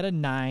sitting at a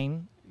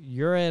 9.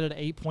 You're at an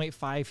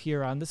 8.5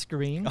 here on the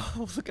screen.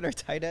 Oh, look at our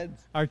tight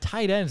ends. Our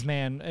tight ends,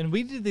 man. And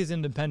we did these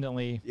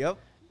independently. Yep.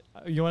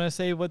 You want to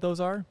say what those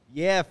are?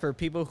 Yeah, for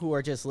people who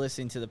are just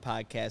listening to the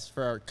podcast,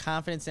 for our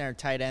confidence in our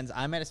tight ends,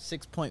 I'm at a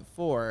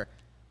 6.4.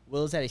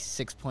 Will's at a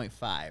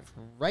 6.5.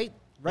 Right.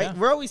 Yeah.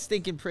 We're always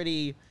thinking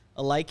pretty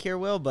alike here,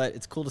 Will, but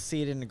it's cool to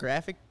see it in the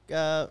graphic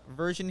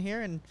version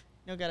here, and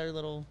got our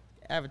little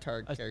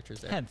avatar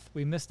characters there. 10th.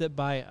 We missed it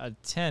by a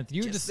 10th.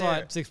 You just saw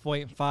there. it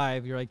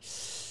 6.5. You're like,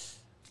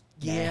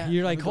 Yeah.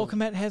 You're like, Cole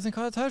Kmet hasn't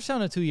caught a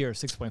touchdown in 2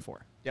 years. 6.4.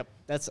 Yep.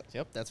 That's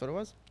what it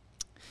was.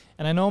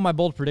 And I know my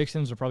bold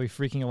predictions are probably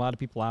freaking a lot of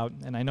people out.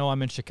 And I know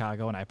I'm in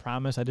Chicago, and I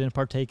promise I didn't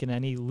partake in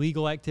any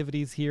legal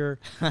activities here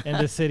in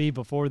the city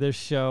before this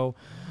show.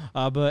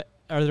 But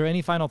are there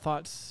any final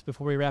thoughts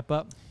before we wrap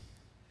up?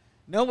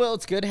 No, Will,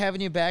 it's good having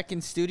you back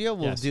in studio.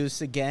 We'll Yes. do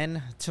this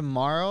again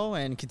tomorrow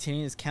and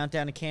continue this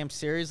Countdown to Camp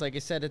series. Like I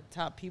said at the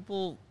top,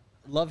 people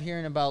love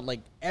hearing about like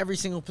every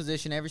single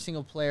position, every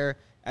single player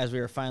as we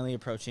are finally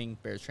approaching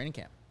Bears training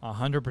camp.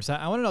 100%.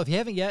 I want to know if you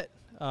haven't yet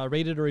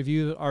rated or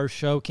reviewed our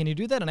show. Can you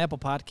do that on Apple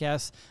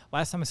Podcasts?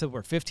 Last time I said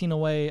we're 15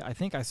 away. I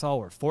think I saw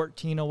we're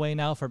 14 away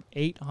now from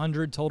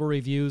 800 total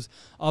reviews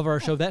of our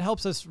show. That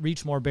helps us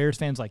reach more Bears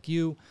fans like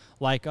you,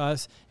 like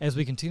us, as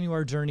we continue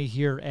our journey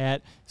here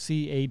at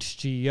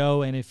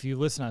CHGO. And if you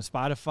listen on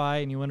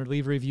Spotify and you want to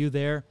leave a review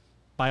there,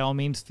 by all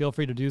means, feel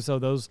free to do so.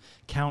 Those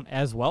count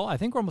as well. I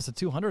think we're almost at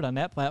 200 on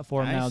that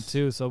platform now,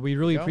 too. So we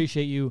really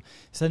appreciate you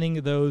sending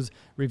those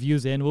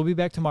reviews in. We'll be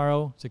back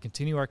tomorrow to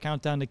continue our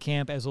countdown to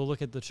camp as we'll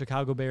look at the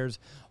Chicago Bears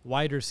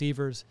wide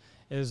receivers.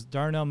 Is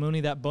Darnell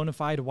Mooney that bona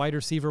fide wide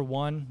receiver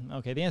 1?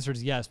 Okay, the answer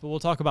is yes, but we'll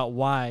talk about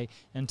why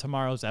in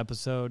tomorrow's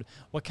episode.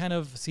 What kind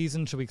of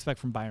season should we expect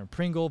from Byron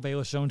Pringle,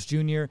 Velus Jones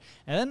Jr.?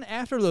 And then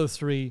after those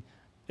 3,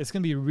 it's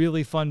going to be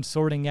really fun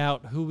sorting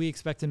out who we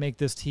expect to make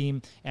this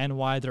team and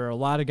why. There are a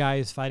lot of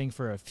guys fighting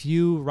for a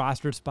few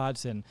roster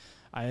spots, and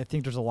I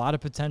think there's a lot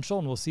of potential,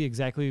 and we'll see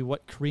exactly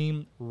what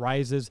cream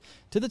rises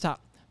to the top.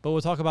 But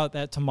we'll talk about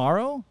that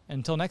tomorrow.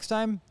 Until next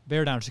time,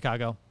 bear down,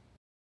 Chicago.